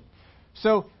waiting him.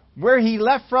 So, where he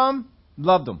left from,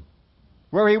 loved them.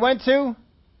 Where he went to,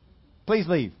 please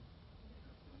leave.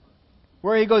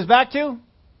 Where he goes back to,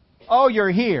 oh, you're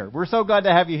here. We're so glad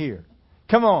to have you here.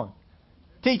 Come on.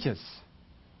 Teach us.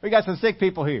 We got some sick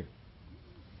people here.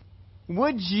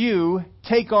 Would you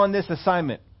take on this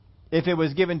assignment if it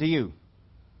was given to you?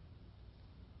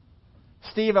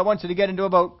 Steve, I want you to get into a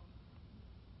boat.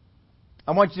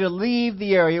 I want you to leave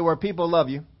the area where people love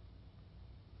you.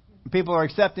 People are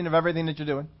accepting of everything that you're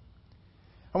doing.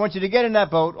 I want you to get in that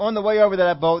boat. On the way over to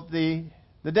that boat, the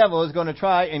devil is going to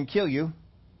try and kill you.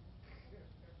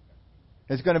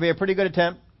 It's going to be a pretty good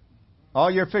attempt.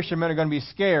 All your fishermen are going to be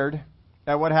scared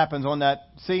at what happens on that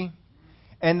sea.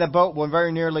 And the boat will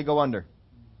very nearly go under.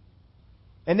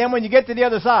 And then when you get to the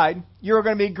other side, you're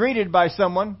going to be greeted by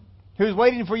someone who's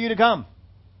waiting for you to come.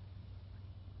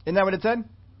 Isn't that what it said?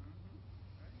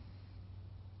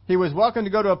 He was welcome to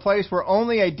go to a place where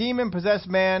only a demon-possessed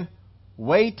man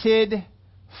waited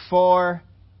for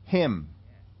him.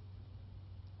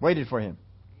 Waited for him.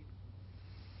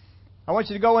 I want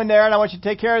you to go in there and I want you to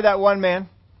take care of that one man.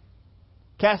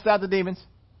 Cast out the demons.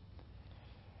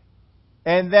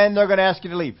 And then they're going to ask you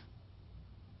to leave.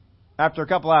 After a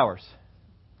couple hours.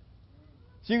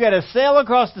 So you got to sail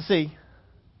across the sea.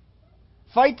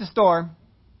 fight the storm,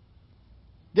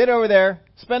 get over there,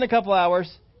 spend a couple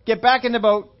hours, get back in the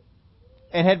boat,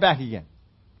 and head back again.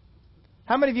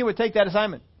 How many of you would take that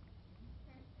assignment?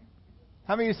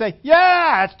 How many of you say,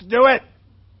 yeah, let's do it?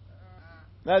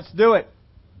 Let's do it.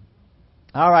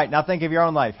 All right, now think of your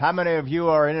own life. How many of you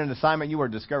are in an assignment you were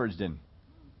discouraged in?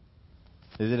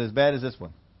 Is it as bad as this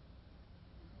one?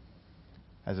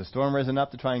 Has a storm risen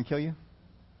up to try and kill you?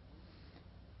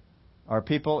 Are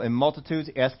people in multitudes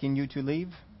asking you to leave?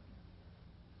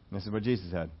 This is what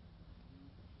Jesus had.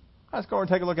 Let's go over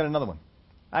and take a look at another one.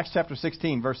 Acts chapter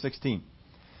 16, verse 16.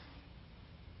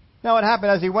 Now it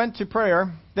happened as he went to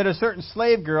prayer that a certain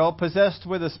slave girl possessed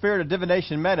with a spirit of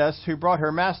divination met us, who brought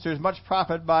her masters much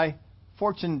profit by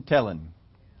fortune telling.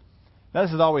 Now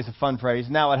this is always a fun phrase.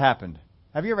 Now it happened.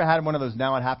 Have you ever had one of those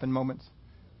now it happened moments?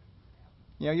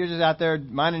 You know, you're just out there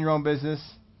minding your own business,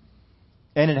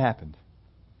 and it happened.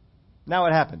 Now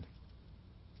it happened.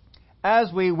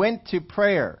 As we went to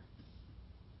prayer.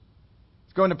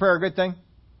 Is going to prayer a good thing?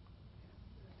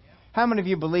 How many of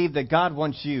you believe that God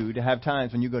wants you to have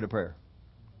times when you go to prayer?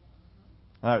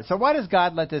 All right, so why does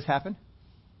God let this happen?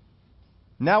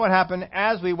 Now it happened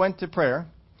as we went to prayer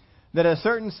that a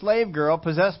certain slave girl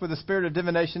possessed with the spirit of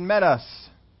divination met us.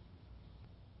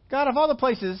 God, of all the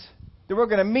places that we're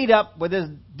going to meet up with this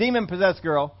demon-possessed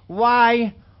girl,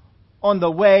 why on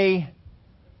the way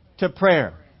to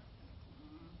prayer?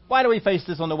 Why do we face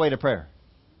this on the way to prayer?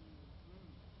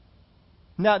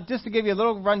 Now, just to give you a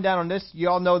little rundown on this, you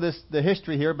all know this, the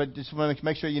history here, but just want to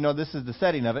make sure you know this is the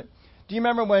setting of it. Do you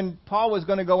remember when Paul was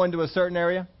going to go into a certain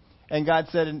area, and God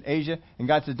said in Asia, and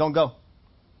God said, don't go.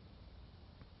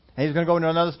 And he was going to go into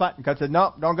another spot, and God said,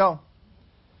 no, don't go.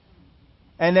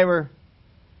 And they were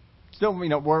still,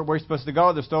 where we're supposed to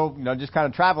go. They're still, just kind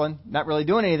of traveling, not really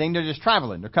doing anything. They're just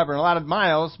traveling. They're covering a lot of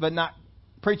miles, but not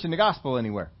preaching the gospel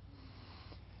anywhere.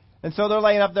 And so they're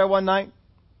laying up there one night,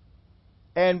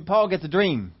 and Paul gets a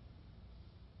dream.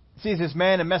 He sees this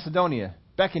man in Macedonia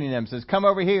beckoning him, says, come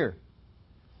over here.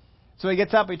 So he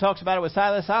gets up, he talks about it with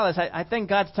Silas. Silas, I think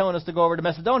God's telling us to go over to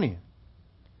Macedonia.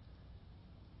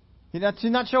 He's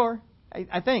not sure,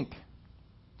 I think.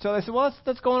 So they said, well,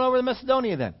 let's go on over to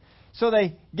Macedonia then. So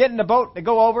they get in the boat, they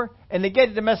go over, and they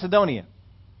get to Macedonia.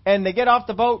 And they get off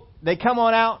the boat, they come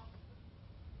on out.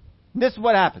 This is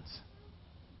what happens.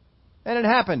 And it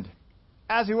happened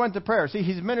as he went to prayer. See,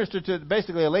 he's ministered to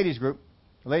basically a ladies' group,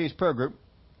 a ladies' prayer group,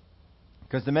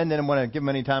 because the men didn't want to give him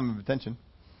any time of attention.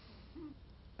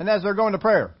 And as they're going to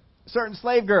prayer, a certain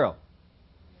slave girl,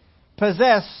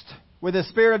 possessed with the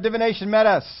spirit of divination, met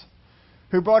us,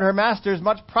 who brought her masters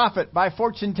much profit by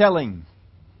fortune telling.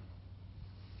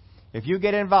 If you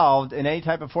get involved in any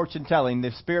type of fortune telling,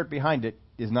 the spirit behind it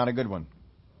is not a good one.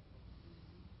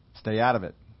 Stay out of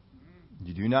it.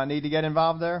 You do not need to get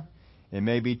involved there. It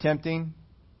may be tempting.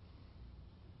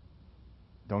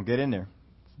 Don't get in there.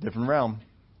 It's a different realm.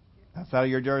 That's out of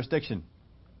your jurisdiction.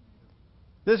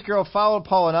 This girl followed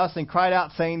Paul and us and cried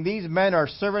out, saying, these men are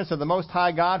servants of the Most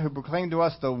High God, who proclaim to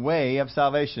us the way of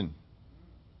salvation.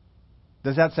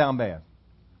 Does that sound bad?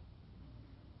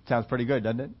 Sounds pretty good,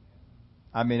 doesn't it?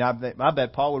 I mean, I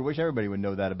bet Paul would wish everybody would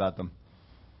know that about them.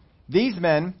 These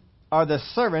men are the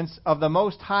servants of the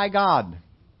Most High God,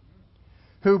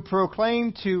 who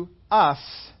proclaim to us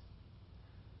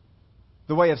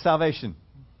the way of salvation.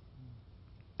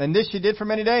 And this she did for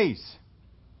many days.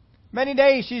 Many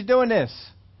days she's doing this.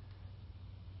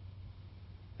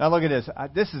 Now look at this.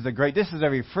 This is a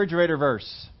refrigerator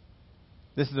verse.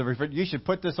 You should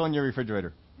put this on your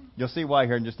refrigerator. You'll see why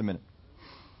here in just a minute.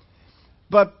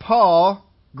 But Paul,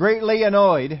 greatly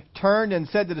annoyed, turned and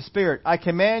said to the Spirit, I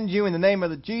command you in the name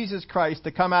of Jesus Christ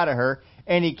to come out of her.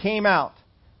 And he came out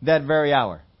that very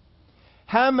hour.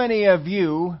 How many of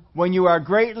you, when you are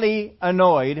greatly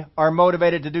annoyed, are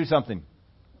motivated to do something?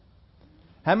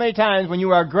 How many times when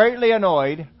you are greatly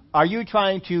annoyed, are you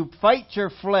trying to fight your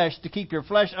flesh to keep your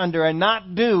flesh under and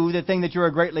not do the thing that you are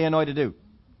greatly annoyed to do?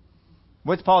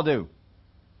 What's Paul do?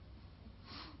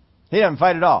 He doesn't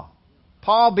fight at all.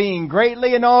 Paul, being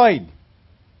greatly annoyed,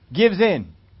 gives in.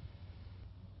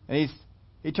 And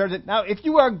he turns it. Now, if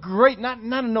you are not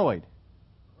annoyed,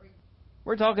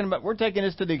 we're taking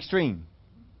this to the extreme.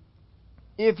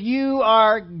 If you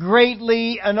are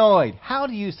greatly annoyed, how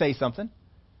do you say something?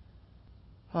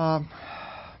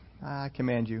 I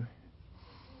command you,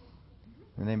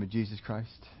 in the name of Jesus Christ,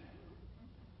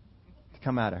 to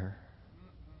come out of her.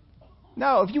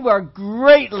 No, if you are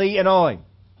greatly annoyed,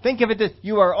 think of it this: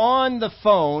 you are on the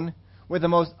phone with the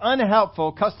most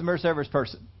unhelpful customer service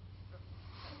person.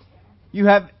 You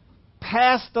have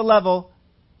passed the level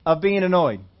of being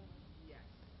annoyed.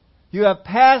 You have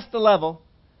passed the level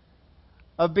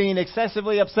of being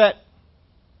excessively upset.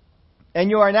 And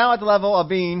you are now at the level of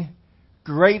being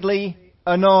greatly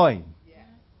annoyed.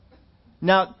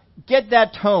 Now, get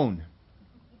that tone.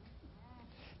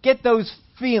 Get those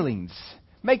feelings.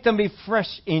 Make them be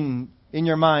fresh in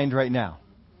your mind right now.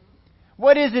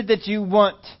 What is it that you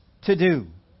want to do?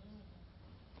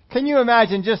 Can you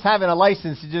imagine just having a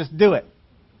license to just do it?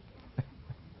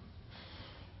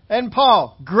 And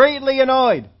Paul, greatly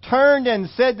annoyed, turned and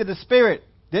said to the Spirit.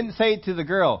 Didn't say it to the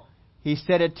girl. He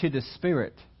said it to the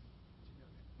Spirit.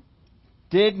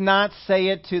 Did not say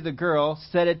it to the girl,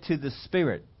 said it to the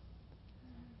Spirit.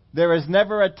 There is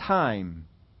never a time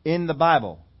in the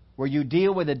Bible where you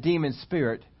deal with a demon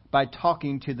spirit by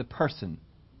talking to the person.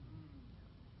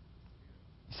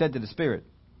 He said to the Spirit,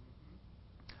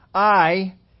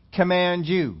 I command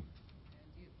you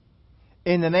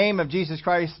in the name of Jesus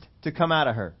Christ to come out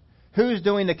of her. Who's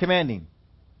doing the commanding?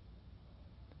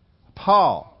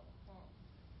 Paul.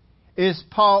 Is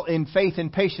Paul in faith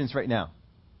and patience right now?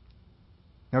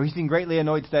 No, he's in greatly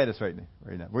annoyed status right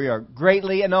now. We are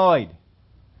greatly annoyed.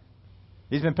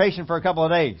 He's been patient for a couple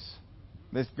of days.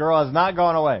 This girl has not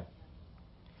gone away.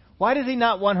 Why does he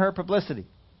not want her publicity?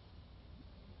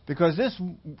 Because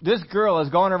this girl has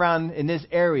gone around in this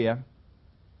area,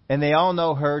 and they all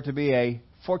know her to be a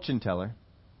fortune teller,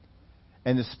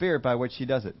 and the spirit by which she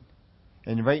does it.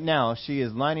 And right now, she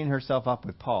is lining herself up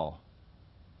with Paul,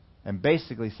 and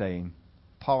basically saying,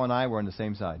 Paul and I were on the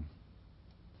same side.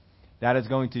 That is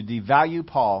going to devalue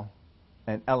Paul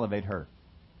and elevate her.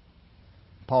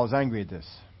 Paul is angry at this.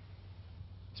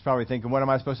 He's probably thinking, what am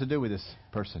I supposed to do with this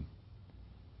person?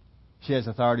 She has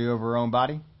authority over her own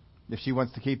body. If she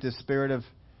wants to keep this spirit of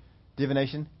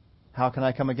divination, how can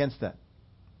I come against that?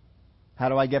 How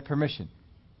do I get permission?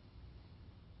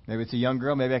 Maybe it's a young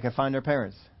girl. Maybe I can find her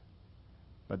parents.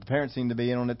 But the parents seem to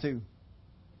be in on it too.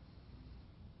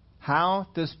 How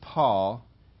does Paul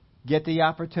get the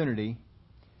opportunity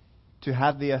to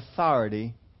have the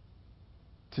authority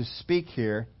to speak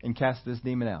here and cast this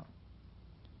demon out?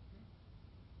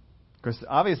 Because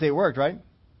obviously it worked, right?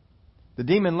 The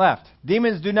demon left.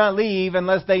 Demons do not leave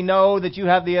unless they know that you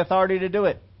have the authority to do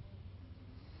it.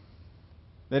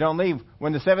 They don't leave.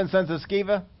 When the 7 sons of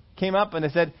Sceva came up and they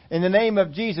said, in the name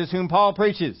of Jesus whom Paul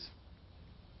preaches.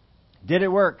 Did it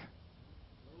work?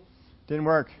 Didn't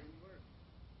work.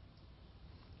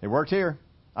 It worked here.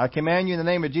 I command you in the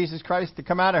name of Jesus Christ to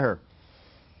come out of her.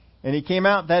 And he came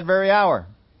out that very hour.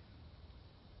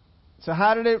 So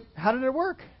how did it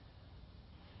work?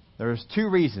 There's 2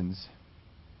 reasons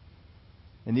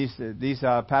in these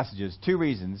passages, 2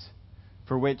 reasons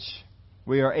for which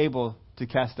we are able to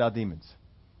cast out demons.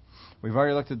 We've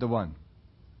already looked at the one.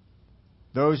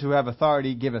 Those who have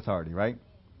authority give authority, right?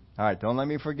 All right, don't let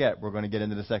me forget. We're going to get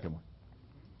into the second one.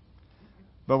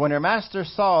 But when their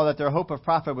masters saw that their hope of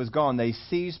profit was gone, they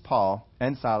seized Paul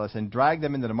and Silas and dragged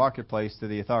them into the marketplace to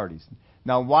the authorities.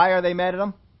 Now, why are they mad at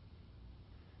them?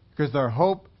 Because their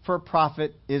hope for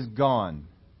profit is gone.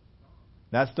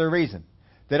 That's their reason.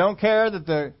 They don't care that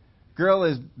the girl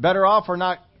is better off or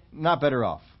not better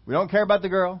off. We don't care about the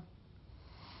girl.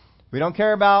 We don't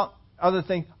care about other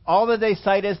things. All that they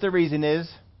cite as the reason is,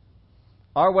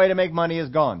 our way to make money is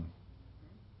gone.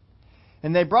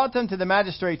 And they brought them to the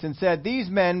magistrates and said, these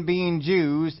men, being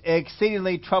Jews,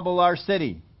 exceedingly trouble our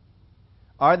city.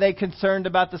 Are they concerned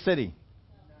about the city?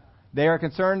 They are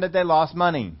concerned that they lost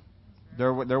money.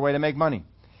 Their way to make money.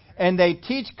 And they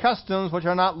teach customs which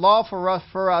are not lawful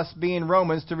for us, being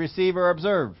Romans, to receive or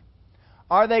observe.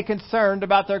 Are they concerned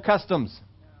about their customs?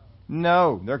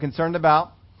 No. They're concerned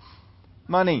about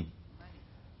money.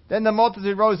 Then the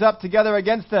multitude rose up together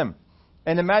against them.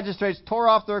 And the magistrates tore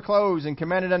off their clothes and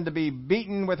commanded them to be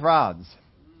beaten with rods.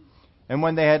 And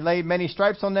when they had laid many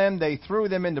stripes on them, they threw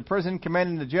them into prison,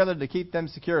 commanding the jailer to keep them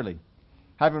securely.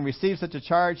 Having received such a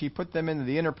charge, he put them into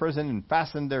the inner prison and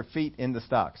fastened their feet in the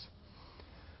stocks.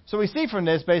 So we see from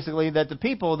this, basically, that the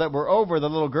people that were over the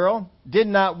little girl did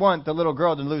not want the little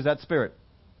girl to lose that spirit.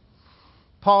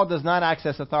 Paul does not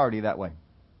access authority that way.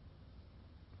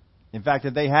 In fact,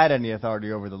 if they had any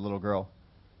authority over the little girl,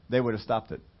 they would have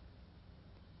stopped it.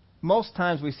 Most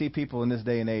times we see people in this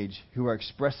day and age who are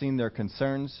expressing their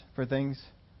concerns for things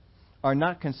are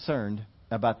not concerned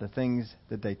about the things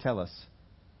that they tell us.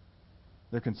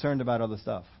 They're concerned about other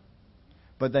stuff.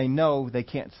 But they know they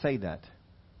can't say that.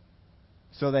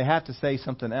 So they have to say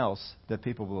something else that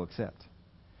people will accept.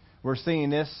 We're seeing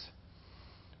this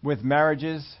with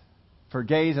marriages for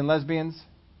gays and lesbians.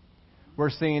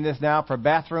 We're seeing this now for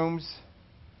bathrooms,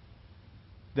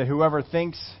 that whoever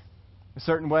thinks a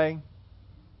certain way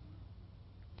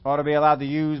ought to be allowed to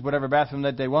use whatever bathroom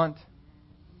that they want.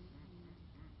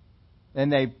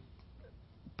 And they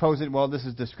pose it, well, this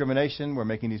is discrimination. We're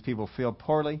making these people feel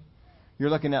poorly. You're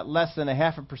looking at less than a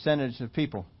half a percentage of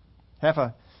people, less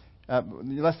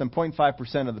than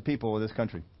 0.5% of the people of this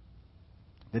country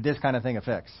that this kind of thing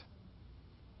affects.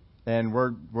 And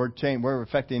we're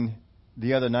affecting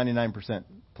the other 99%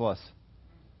 plus.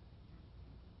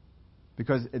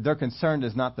 Because their concern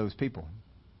is not those people.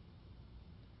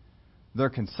 Their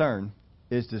concern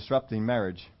is disrupting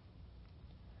marriage.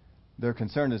 Their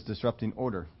concern is disrupting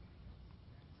order.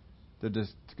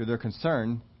 Their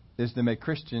concern is to make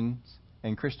Christians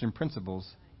and Christian principles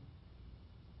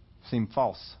seem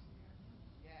false,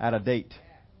 out of date.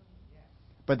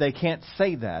 But they can't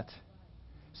say that,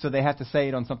 so they have to say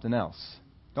it on something else.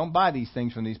 Don't buy these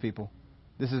things from these people.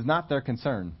 This is not their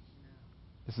concern.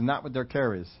 This is not what their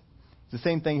care is. It's the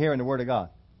same thing here in the Word of God.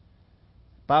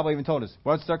 The Bible even told us,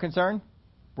 what's their concern?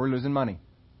 We're losing money.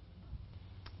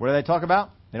 What do they talk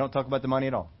about? They don't talk about the money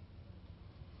at all.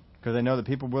 Because they know that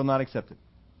people will not accept it.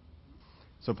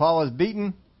 So Paul is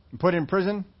beaten and put in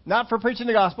prison, not for preaching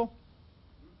the gospel,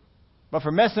 but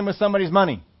for messing with somebody's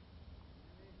money.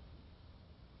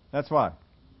 That's why.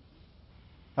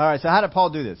 All right, so how did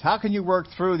Paul do this? How can you work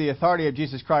through the authority of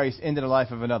Jesus Christ into the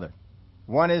life of another?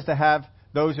 One is to have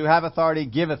those who have authority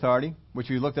give authority, which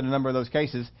we looked at a number of those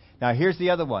cases. Now here's the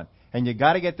other one, and you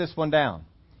got to get this one down,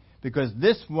 because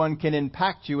this one can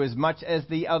impact you as much as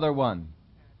the other one.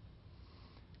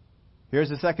 Here's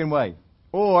the second way.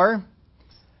 Or,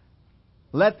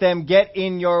 let them get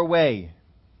in your way.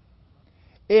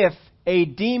 If a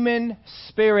demon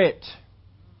spirit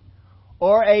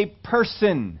or a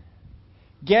person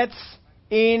gets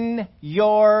in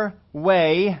your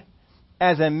way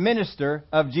as a minister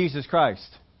of Jesus Christ,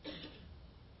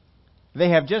 they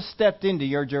have just stepped into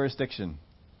your jurisdiction.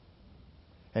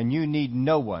 And you need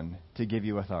no one to give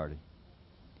you authority,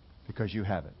 because you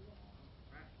have it.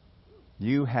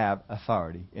 You have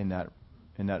authority in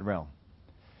that realm.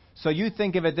 So you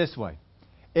think of it this way.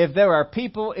 If there are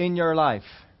people in your life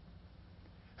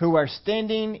who are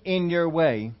standing in your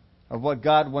way of what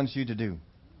God wants you to do,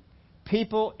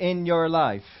 people in your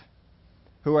life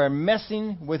who are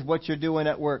messing with what you're doing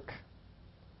at work,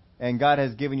 and God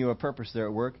has given you a purpose there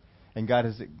at work, and God,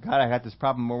 I got this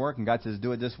problem at work, and God says,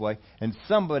 do it this way, and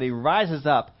somebody rises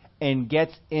up and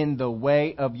gets in the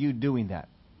way of you doing that.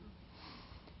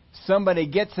 Somebody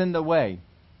gets in the way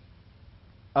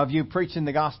of you preaching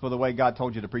the gospel the way God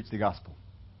told you to preach the gospel,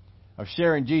 of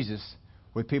sharing Jesus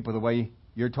with people the way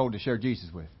you're told to share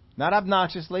Jesus with. Not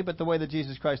obnoxiously, but the way that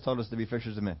Jesus Christ told us to be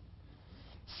fishers of men.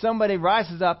 Somebody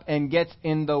rises up and gets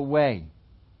in the way.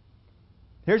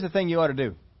 Here's the thing you ought to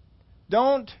do.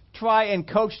 Don't try and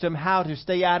coach them how to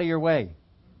stay out of your way.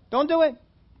 Don't do it.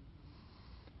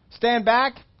 Stand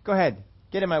back. Go ahead.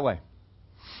 Get in my way.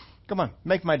 Come on.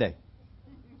 Make my day.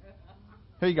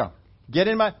 Here you go.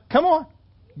 Come on.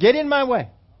 Get in my way.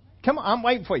 Come on. I'm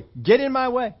waiting for you. Get in my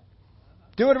way.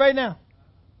 Do it right now.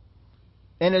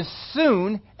 And as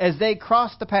soon as they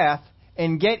cross the path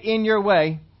and get in your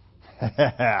way,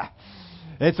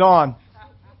 it's on.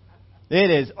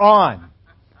 It is on.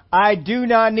 I do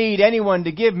not need anyone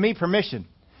to give me permission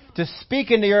to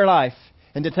speak into your life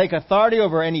and to take authority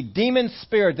over any demon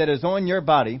spirit that is on your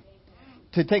body,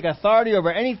 to take authority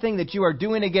over anything that you are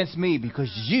doing against me,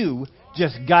 because you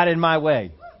just got in my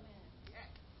way.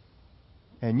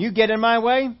 And you get in my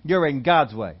way, you're in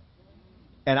God's way.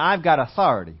 And I've got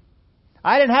authority.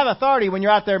 I didn't have authority when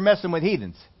you're out there messing with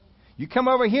heathens. You come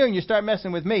over here and you start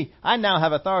messing with me, I now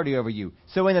have authority over you.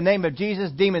 So in the name of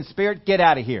Jesus, demon spirit, get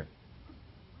out of here.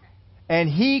 And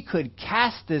he could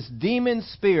cast this demon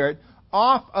spirit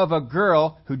off of a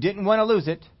girl who didn't want to lose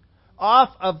it, off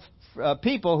of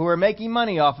people who were making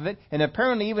money off of it, and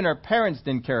apparently even her parents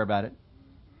didn't care about it.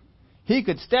 He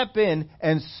could step in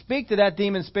and speak to that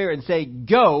demon spirit and say,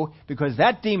 go, because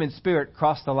that demon spirit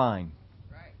crossed the line.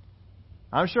 Right.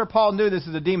 I'm sure Paul knew this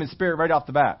is a demon spirit right off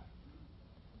the bat.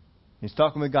 He's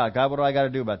talking with God. God, what do I got to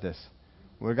do about this?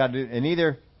 We've got to do, and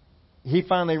either he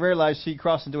finally realized she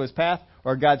crossed into his path,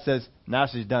 or God says, now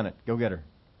she's done it. Go get her.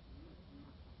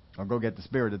 Or go get the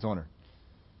spirit that's on her.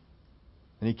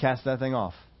 And he cast that thing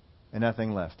off, and that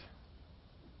thing left.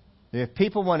 If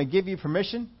people want to give you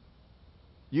permission,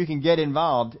 you can get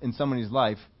involved in somebody's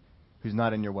life who's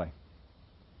not in your way.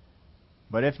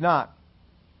 But if not,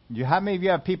 how many of you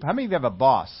have a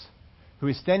boss who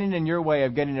is standing in your way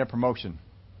of getting a promotion?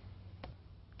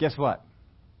 Guess what?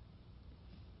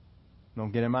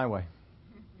 Don't get in my way.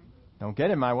 Don't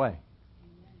get in my way.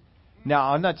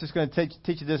 Now, I'm not just going to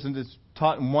teach you this and it's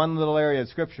taught in one little area of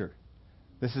Scripture.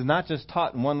 This is not just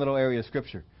taught in one little area of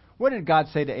Scripture. What did God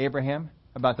say to Abraham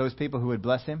about those people who would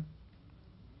bless him?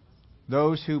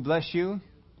 Those who bless you,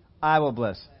 I will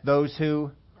bless. Those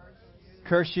who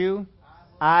curse you,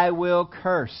 I will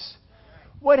curse.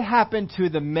 What happened to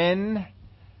the men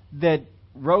that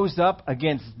rose up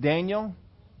against Daniel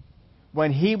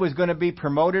when he was going to be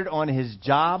promoted on his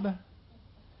job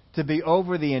to be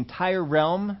over the entire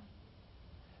realm?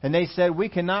 And they said, we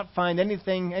cannot find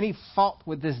any fault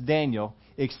with this Daniel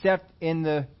except in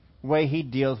the way he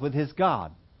deals with his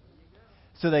God.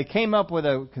 So they came up with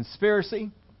a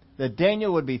conspiracy that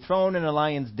Daniel would be thrown in a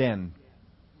lion's den.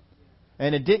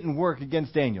 And it didn't work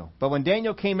against Daniel. But when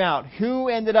Daniel came out, who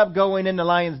ended up going in the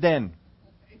lion's den?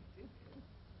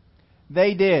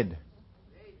 They did.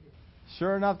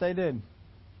 Sure enough, they did.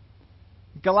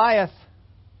 Goliath.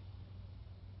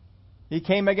 He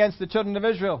came against the children of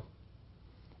Israel.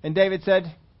 And David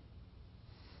said,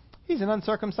 he's an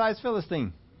uncircumcised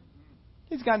Philistine.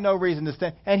 He's got no reason to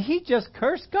stand. And he just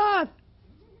cursed God.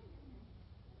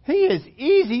 He is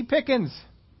easy pickings.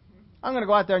 I'm going to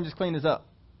go out there and just clean this up.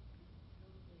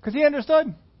 Because he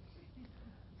understood.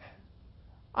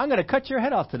 I'm going to cut your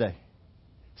head off today.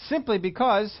 Simply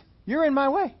because you're in my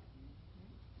way.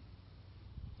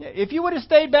 If you would have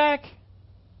stayed back,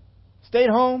 stayed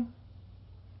home,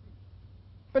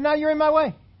 but now you're in my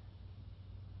way.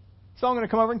 So I'm going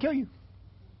to come over and kill you.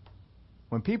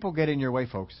 When people get in your way,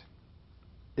 folks,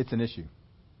 it's an issue.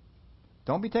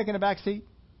 Don't be taking a back seat.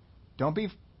 Don't be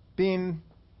being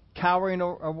cowering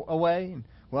away.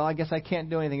 Well, I guess I can't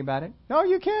do anything about it. No,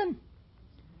 you can.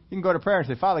 You can go to prayer and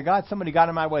say, Father God, somebody got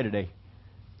in my way today.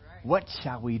 Right. What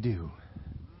shall we do?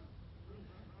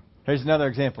 Here's another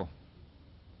example.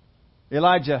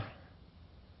 Elijah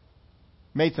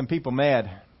made some people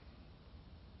mad,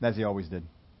 as he always did.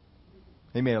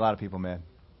 He made a lot of people mad.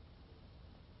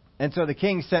 And so the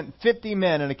king sent 50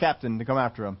 men and a captain to come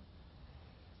after him.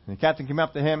 And the captain came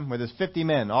up to him with his 50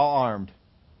 men, all armed.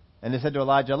 And they said to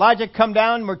Elijah, Elijah, come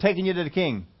down, we're taking you to the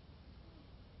king.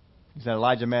 He said,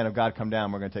 Elijah, man of God, come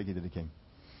down, we're going to take you to the king.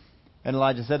 And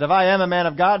Elijah said, if I am a man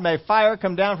of God, may fire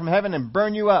come down from heaven and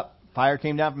burn you up. Fire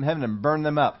came down from heaven and burned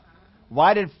them up.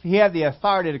 Why did he have the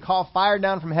authority to call fire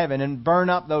down from heaven and burn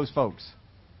up those folks?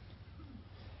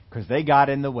 Because they got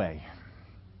in the way.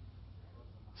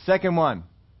 Second one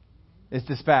is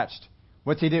dispatched.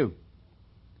 What's he do?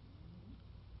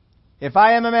 If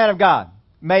I am a man of God,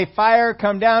 may fire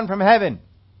come down from heaven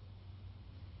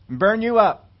and burn you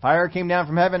up. Fire came down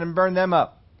from heaven and burned them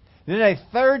up. And then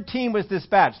a third team was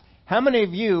dispatched. How many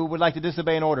of you would like to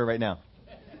disobey an order right now?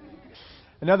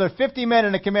 Another 50 men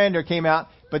and a commander came out,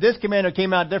 but this commander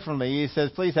came out differently. He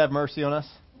says, please have mercy on us.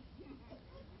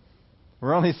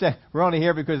 We're only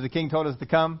here because the king told us to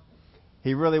come.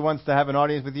 He really wants to have an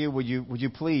audience with you. Would you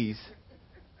please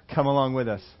come along with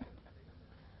us?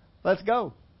 Let's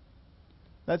go.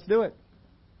 Let's do it.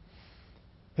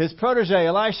 His protege,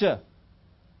 Elisha,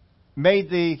 made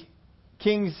the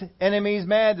king's enemies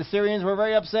mad. The Syrians were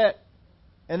very upset.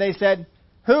 And they said,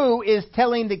 who is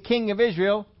telling the king of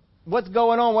Israel what's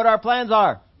going on, what our plans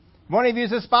are? One of you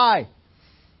is a spy.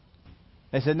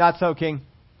 They said, not so, king.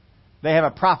 They have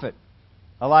a prophet.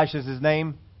 Elisha's his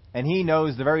name. And he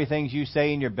knows the very things you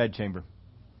say in your bedchamber.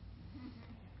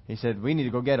 He said, we need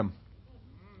to go get him.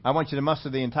 I want you to muster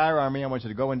the entire army. I want you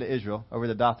to go into Israel, over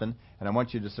to Dothan, and I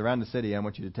want you to surround the city. I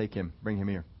want you to take him, bring him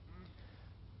here.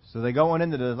 So they go on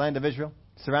into the land of Israel,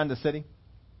 surround the city,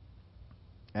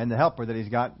 and the helper that he's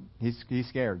got, he's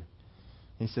scared.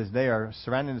 He says, they are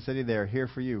surrounding the city. They are here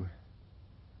for you.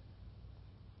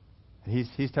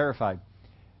 He's terrified.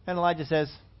 And Elisha says,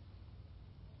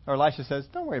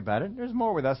 don't worry about it. There's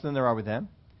more with us than there are with them.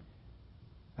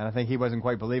 And I think he wasn't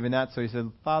quite believing that, so he said,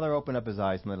 Father, open up his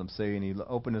eyes and let him see. And he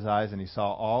opened his eyes and he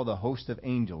saw all the host of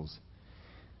angels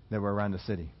that were around the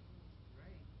city.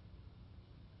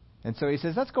 And so he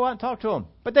says, let's go out and talk to them.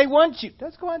 But they want you.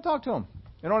 Let's go out and talk to them.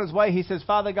 And on his way, he says,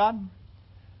 Father God,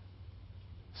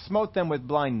 smote them with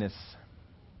blindness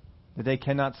that they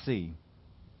cannot see.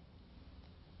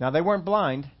 Now, they weren't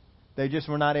blind. They just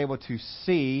were not able to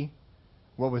see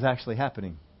what was actually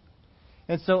happening.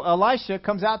 And so Elisha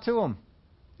comes out to him.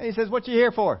 And he says, what you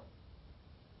here for?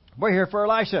 We're here for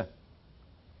Elisha.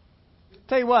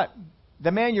 Tell you what,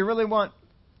 the man you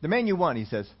want, he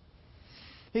says,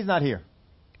 he's not here.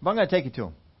 But I'm going to take you to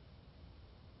him.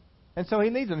 And so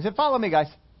he leads them. He said, follow me, guys.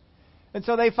 And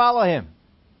so they follow him.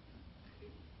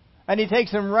 And he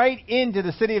takes them right into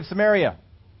the city of Samaria.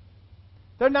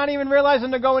 They're not even realizing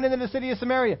they're going into the city of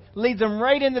Samaria. Leads them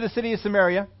right into the city of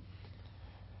Samaria.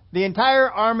 The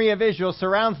entire army of Israel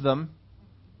surrounds them.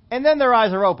 And then their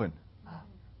eyes are open.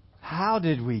 How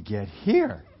did we get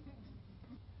here?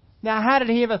 Now, how did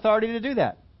he have authority to do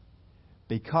that?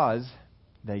 Because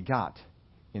they got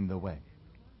in the way.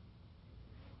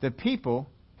 The people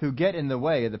who get in the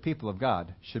way of the people of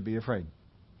God should be afraid.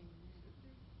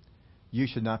 You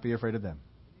should not be afraid of them.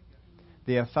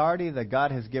 The authority that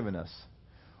God has given us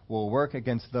will work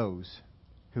against those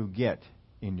who get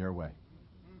in your way.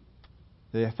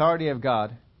 The authority of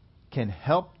God can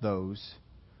help those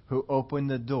who open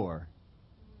the door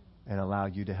and allow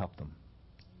you to help them.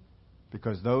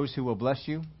 Because those who will bless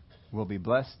you will be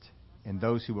blessed, and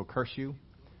those who will curse you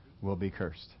will be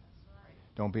cursed.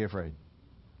 Don't be afraid.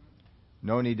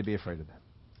 No need to be afraid of them.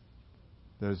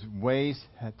 There's ways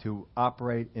to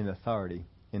operate in authority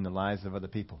in the lives of other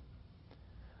people.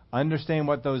 Understand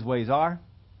what those ways are,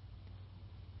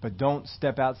 but don't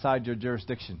step outside your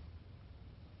jurisdiction.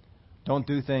 Don't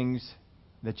do things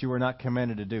that you were not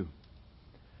commanded to do.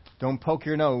 Don't poke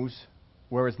your nose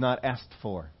where it's not asked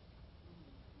for,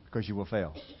 because you will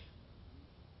fail.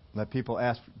 Let people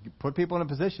ask. Put people in a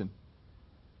position,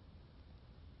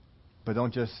 but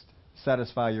don't just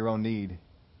satisfy your own need.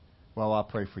 Well, I'll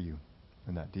pray for you.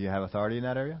 And that. Do you have authority in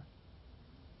that area?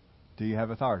 Do you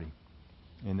have authority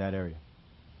in that area?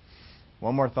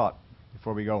 One more thought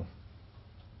before we go.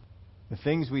 The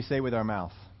things we say with our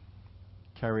mouth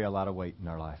carry a lot of weight in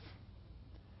our life.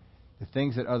 The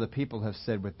things that other people have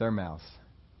said with their mouths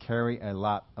carry a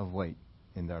lot of weight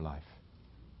in their life.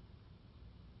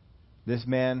 This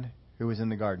man who was in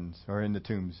the gardens or in the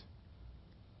tombs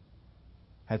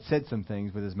had said some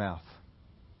things with his mouth,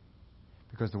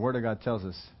 because the Word of God tells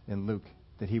us in Luke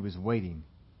that he was waiting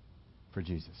for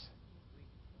Jesus.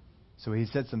 So he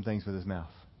said some things with his mouth.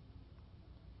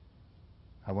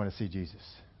 I want to see Jesus.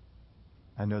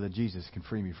 I know that Jesus can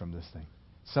free me from this thing.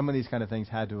 Some of these kind of things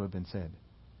had to have been said.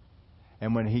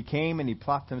 And when he came and he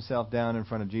plopped himself down in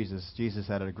front of Jesus, Jesus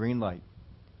had a green light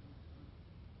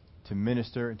to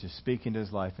minister and to speak into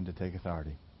his life and to take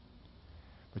authority.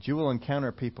 But you will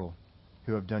encounter people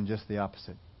who have done just the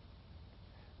opposite.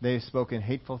 They have spoken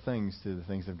hateful things to the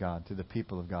things of God, to the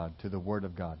people of God, to the Word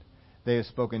of God. They have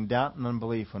spoken doubt and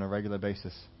unbelief on a regular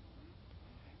basis.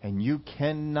 And you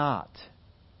cannot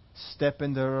step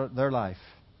into their life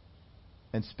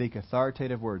and speak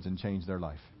authoritative words and change their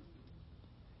life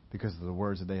because of the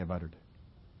words that they have uttered.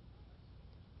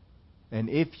 And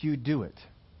if you do it,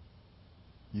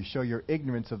 you show your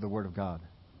ignorance of the Word of God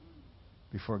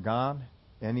before God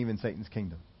and even Satan's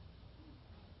kingdom.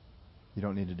 You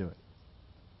don't need to do it.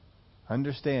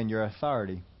 Understand your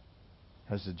authority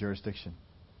has a jurisdiction.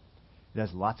 It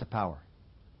has lots of power,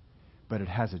 but it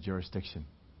has a jurisdiction.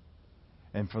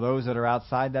 And for those that are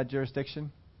outside that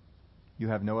jurisdiction, you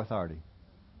have no authority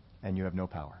and you have no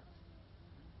power.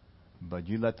 But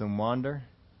you let them wander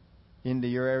into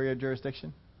your area of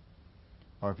jurisdiction,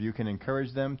 or if you can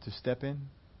encourage them to step in,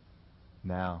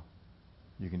 now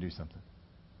you can do something.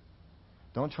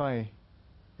 Don't try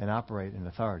and operate in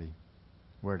authority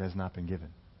where it has not been given.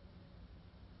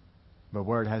 But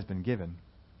where it has been given,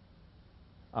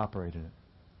 operate in it.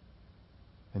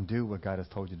 And do what God has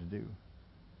told you to do.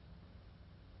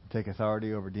 Take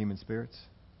authority over demon spirits.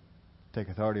 Take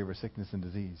authority over sickness and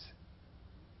disease.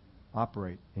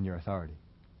 Operate in your authority.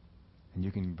 And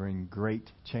you can bring great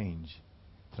change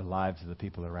to the lives of the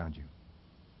people around you.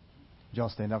 Would you all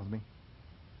stand up with me?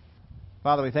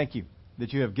 Father, we thank you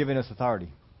that you have given us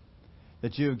authority.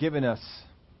 That you have given us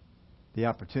the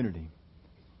opportunity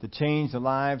to change the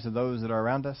lives of those that are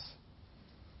around us.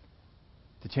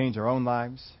 To change our own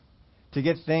lives. To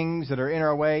get things that are in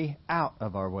our way out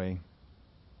of our way.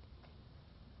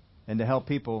 And to help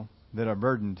people that are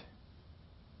burdened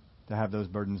to have those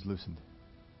burdens loosened.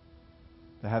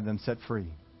 To have them set free.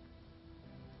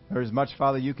 There is much,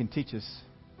 Father, you can teach us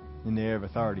in the area of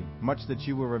authority. Much that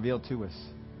you will reveal to us.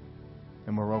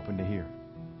 And we're open to hear.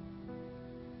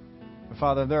 But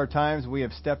Father, there are times we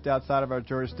have stepped outside of our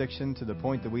jurisdiction to the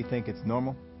point that we think it's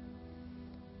normal.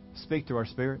 Speak to our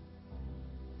spirit.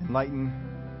 Enlighten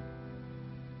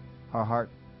our heart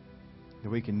that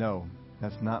we can know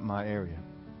that's not my area.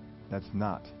 That's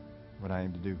not what I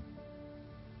am to do.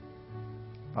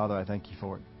 Father, I thank you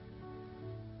for it.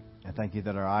 I thank you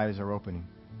that our eyes are opening.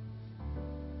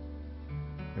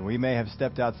 And we may have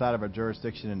stepped outside of our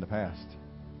jurisdiction in the past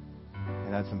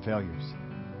and had some failures.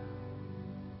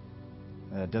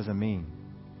 And that doesn't mean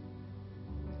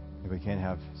that we can't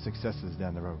have successes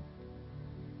down the road.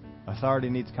 Authority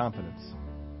needs confidence.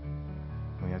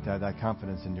 We have to have that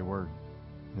confidence in your word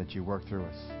and that you work through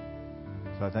us.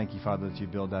 So I thank you, Father, that you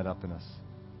build that up in us,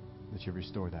 that you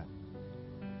restore that.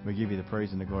 We give you the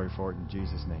praise and the glory for it in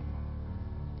Jesus' name.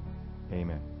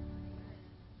 Amen.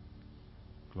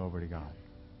 Glory to God.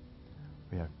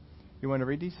 You want to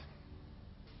read these?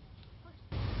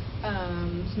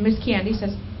 Miss Candy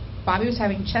says Bobby was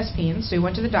having chest pains, so he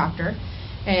went to the doctor.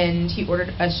 and he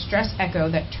ordered a stress echo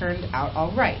that turned out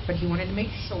all right, but he wanted to make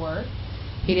sure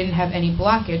he didn't have any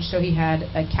blockage, so he had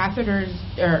a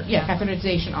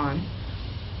catheterization on,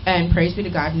 and praise be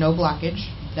to God, no blockage.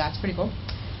 That's pretty cool.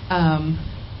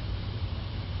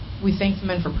 We thanked the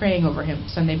men for praying over him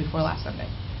Sunday before last Sunday.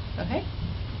 Okay?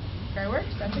 Prayer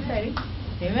works. That's exciting.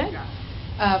 Amen.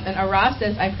 And Ara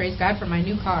says, I praise God for my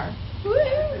new car.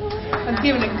 I'm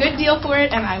given a good deal for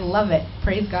it, and I love it.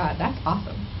 Praise God. That's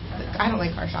awesome. I don't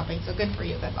like car shopping, so good for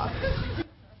you. That's awesome.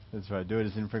 That's right. Do it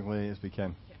as infrequently as we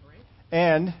can.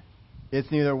 And it's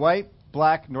neither white,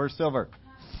 black, nor silver.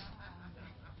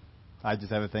 I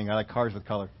just have a thing. I like cars with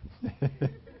color.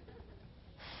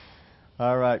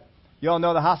 All right. You all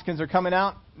know the Hoskins are coming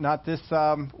out, not this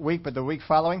week, but the week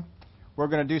following. We're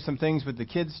going to do some things with the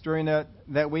kids during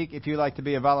that week. If you'd like to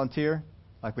be a volunteer,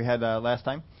 like we had last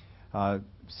time,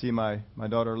 see my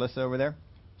daughter Alyssa over there.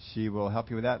 She will help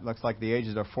you with that. Looks like the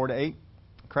ages are 4 to 8.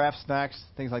 Crafts, snacks,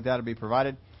 things like that will be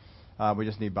provided. We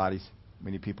just need bodies.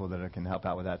 We need people that can help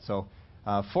out with that. So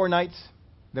 4 nights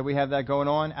that we have that going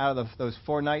on. Out of those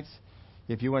 4 nights,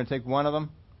 if you want to take one of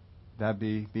them, that'd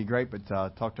be great. But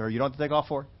talk to her. You don't have to take all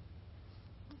 4.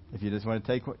 If you just want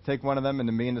to take one of them and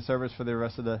then be in the service for the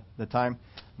rest of the time,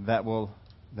 that will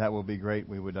be great.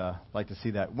 We would like to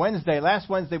see that. Last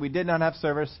Wednesday, we did not have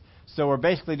service, so we're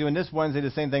basically doing this Wednesday the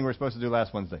same thing we were supposed to do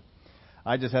last Wednesday.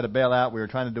 I just had to bail out. We were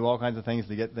trying to do all kinds of things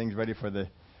to get things ready for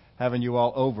having you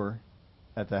all over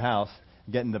at the house,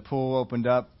 getting the pool opened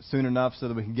up soon enough so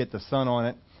that we can get the sun on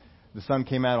it. The sun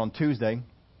came out on Tuesday,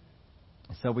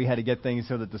 so we had to get things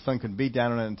so that the sun could beat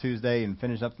down on it on Tuesday and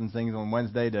finish up some things on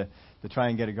Wednesday to try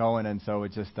and get it going. And so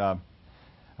it just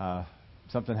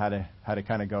something had to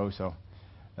kind of go. So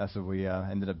that's what we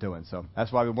ended up doing. So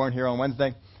that's why we weren't here on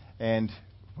Wednesday, and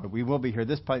we will be here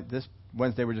this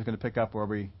Wednesday. We're just going to pick up where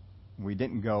we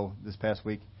didn't go this past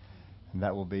week, and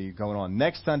that will be going on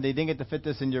next Sunday. Didn't get to fit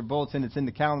this in your bulletin; it's in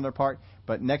the calendar part.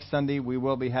 But next Sunday we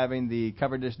will be having the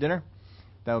covered dish dinner.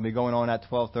 That will be going on at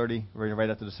 12:30,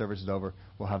 right after the service is over.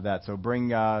 We'll have that. So bring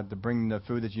the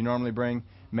food that you normally bring,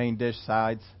 main dish,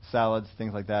 sides, salads,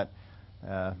 things like that,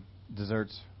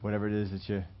 desserts, whatever it is that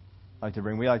you like to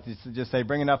bring. We like to just say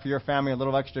bring enough for your family, a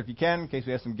little extra if you can, in case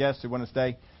we have some guests who want to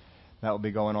stay. That will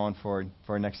be going on for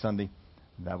next Sunday.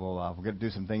 That we're going to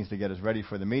do some things to get us ready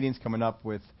for the meetings coming up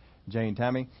with Jay and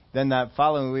Tammy. Then that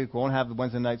following week, we won't have the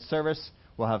Wednesday night service.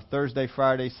 We'll have Thursday,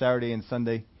 Friday, Saturday, and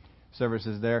Sunday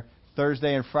services there.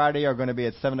 Thursday and Friday are going to be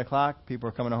at 7 o'clock. People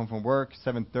are coming home from work,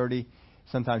 7:30,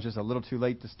 sometimes just a little too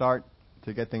late to start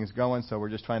to get things going, so we're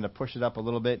just trying to push it up a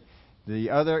little bit.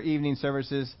 The other evening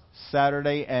services,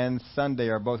 Saturday and Sunday,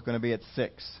 are both going to be at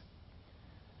 6.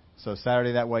 So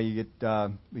Saturday, that way you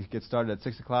get started at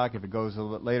 6 o'clock. If it goes a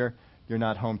little bit later, you're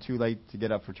not home too late to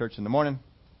get up for church in the morning.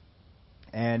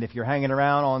 And if you're hanging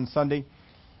around on Sunday,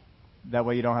 that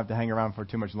way you don't have to hang around for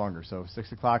too much longer. So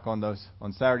 6 o'clock on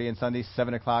Saturday and Sunday,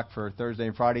 7 o'clock for Thursday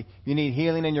and Friday. You need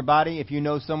healing in your body. If you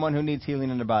know someone who needs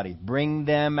healing in their body, bring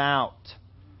them out.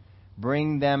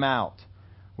 Bring them out.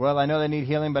 Well, I know they need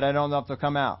healing, but I don't know if they'll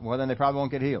come out. Well, then they probably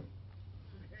won't get healed.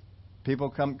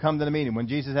 People come to the meeting. When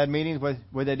Jesus had meetings, what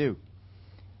did they do?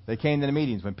 They came to the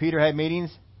meetings. When Peter had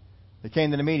meetings, they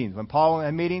came to the meetings. When Paul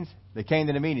had meetings, they came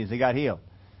to the meetings. They got healed.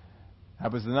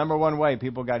 That was the number one way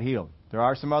people got healed. There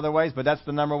are some other ways, but that's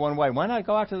the number one way. Why not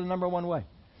go after the number one way?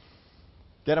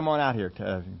 Get them on out here.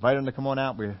 Invite them to come on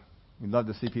out. We'd love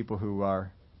to see people who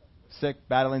are sick,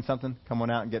 battling something, come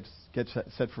on out and get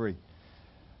set free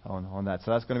on that.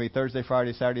 So that's going to be Thursday,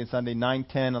 Friday, Saturday, and Sunday, 9,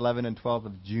 10, 11, and 12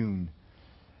 of June.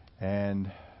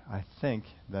 And I think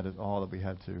that is all that we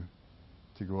had to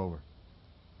go over.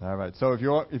 All right. So if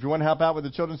you want to help out with the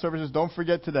children's services, don't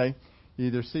forget today.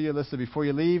 Either see Alyssa before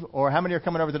you leave, or how many are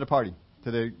coming over to the party,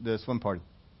 to the swim party?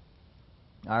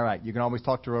 All right. You can always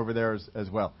talk to her over there as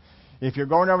well. If you're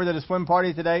going over to the swim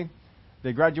party today,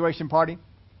 the graduation party,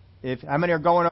 how many are going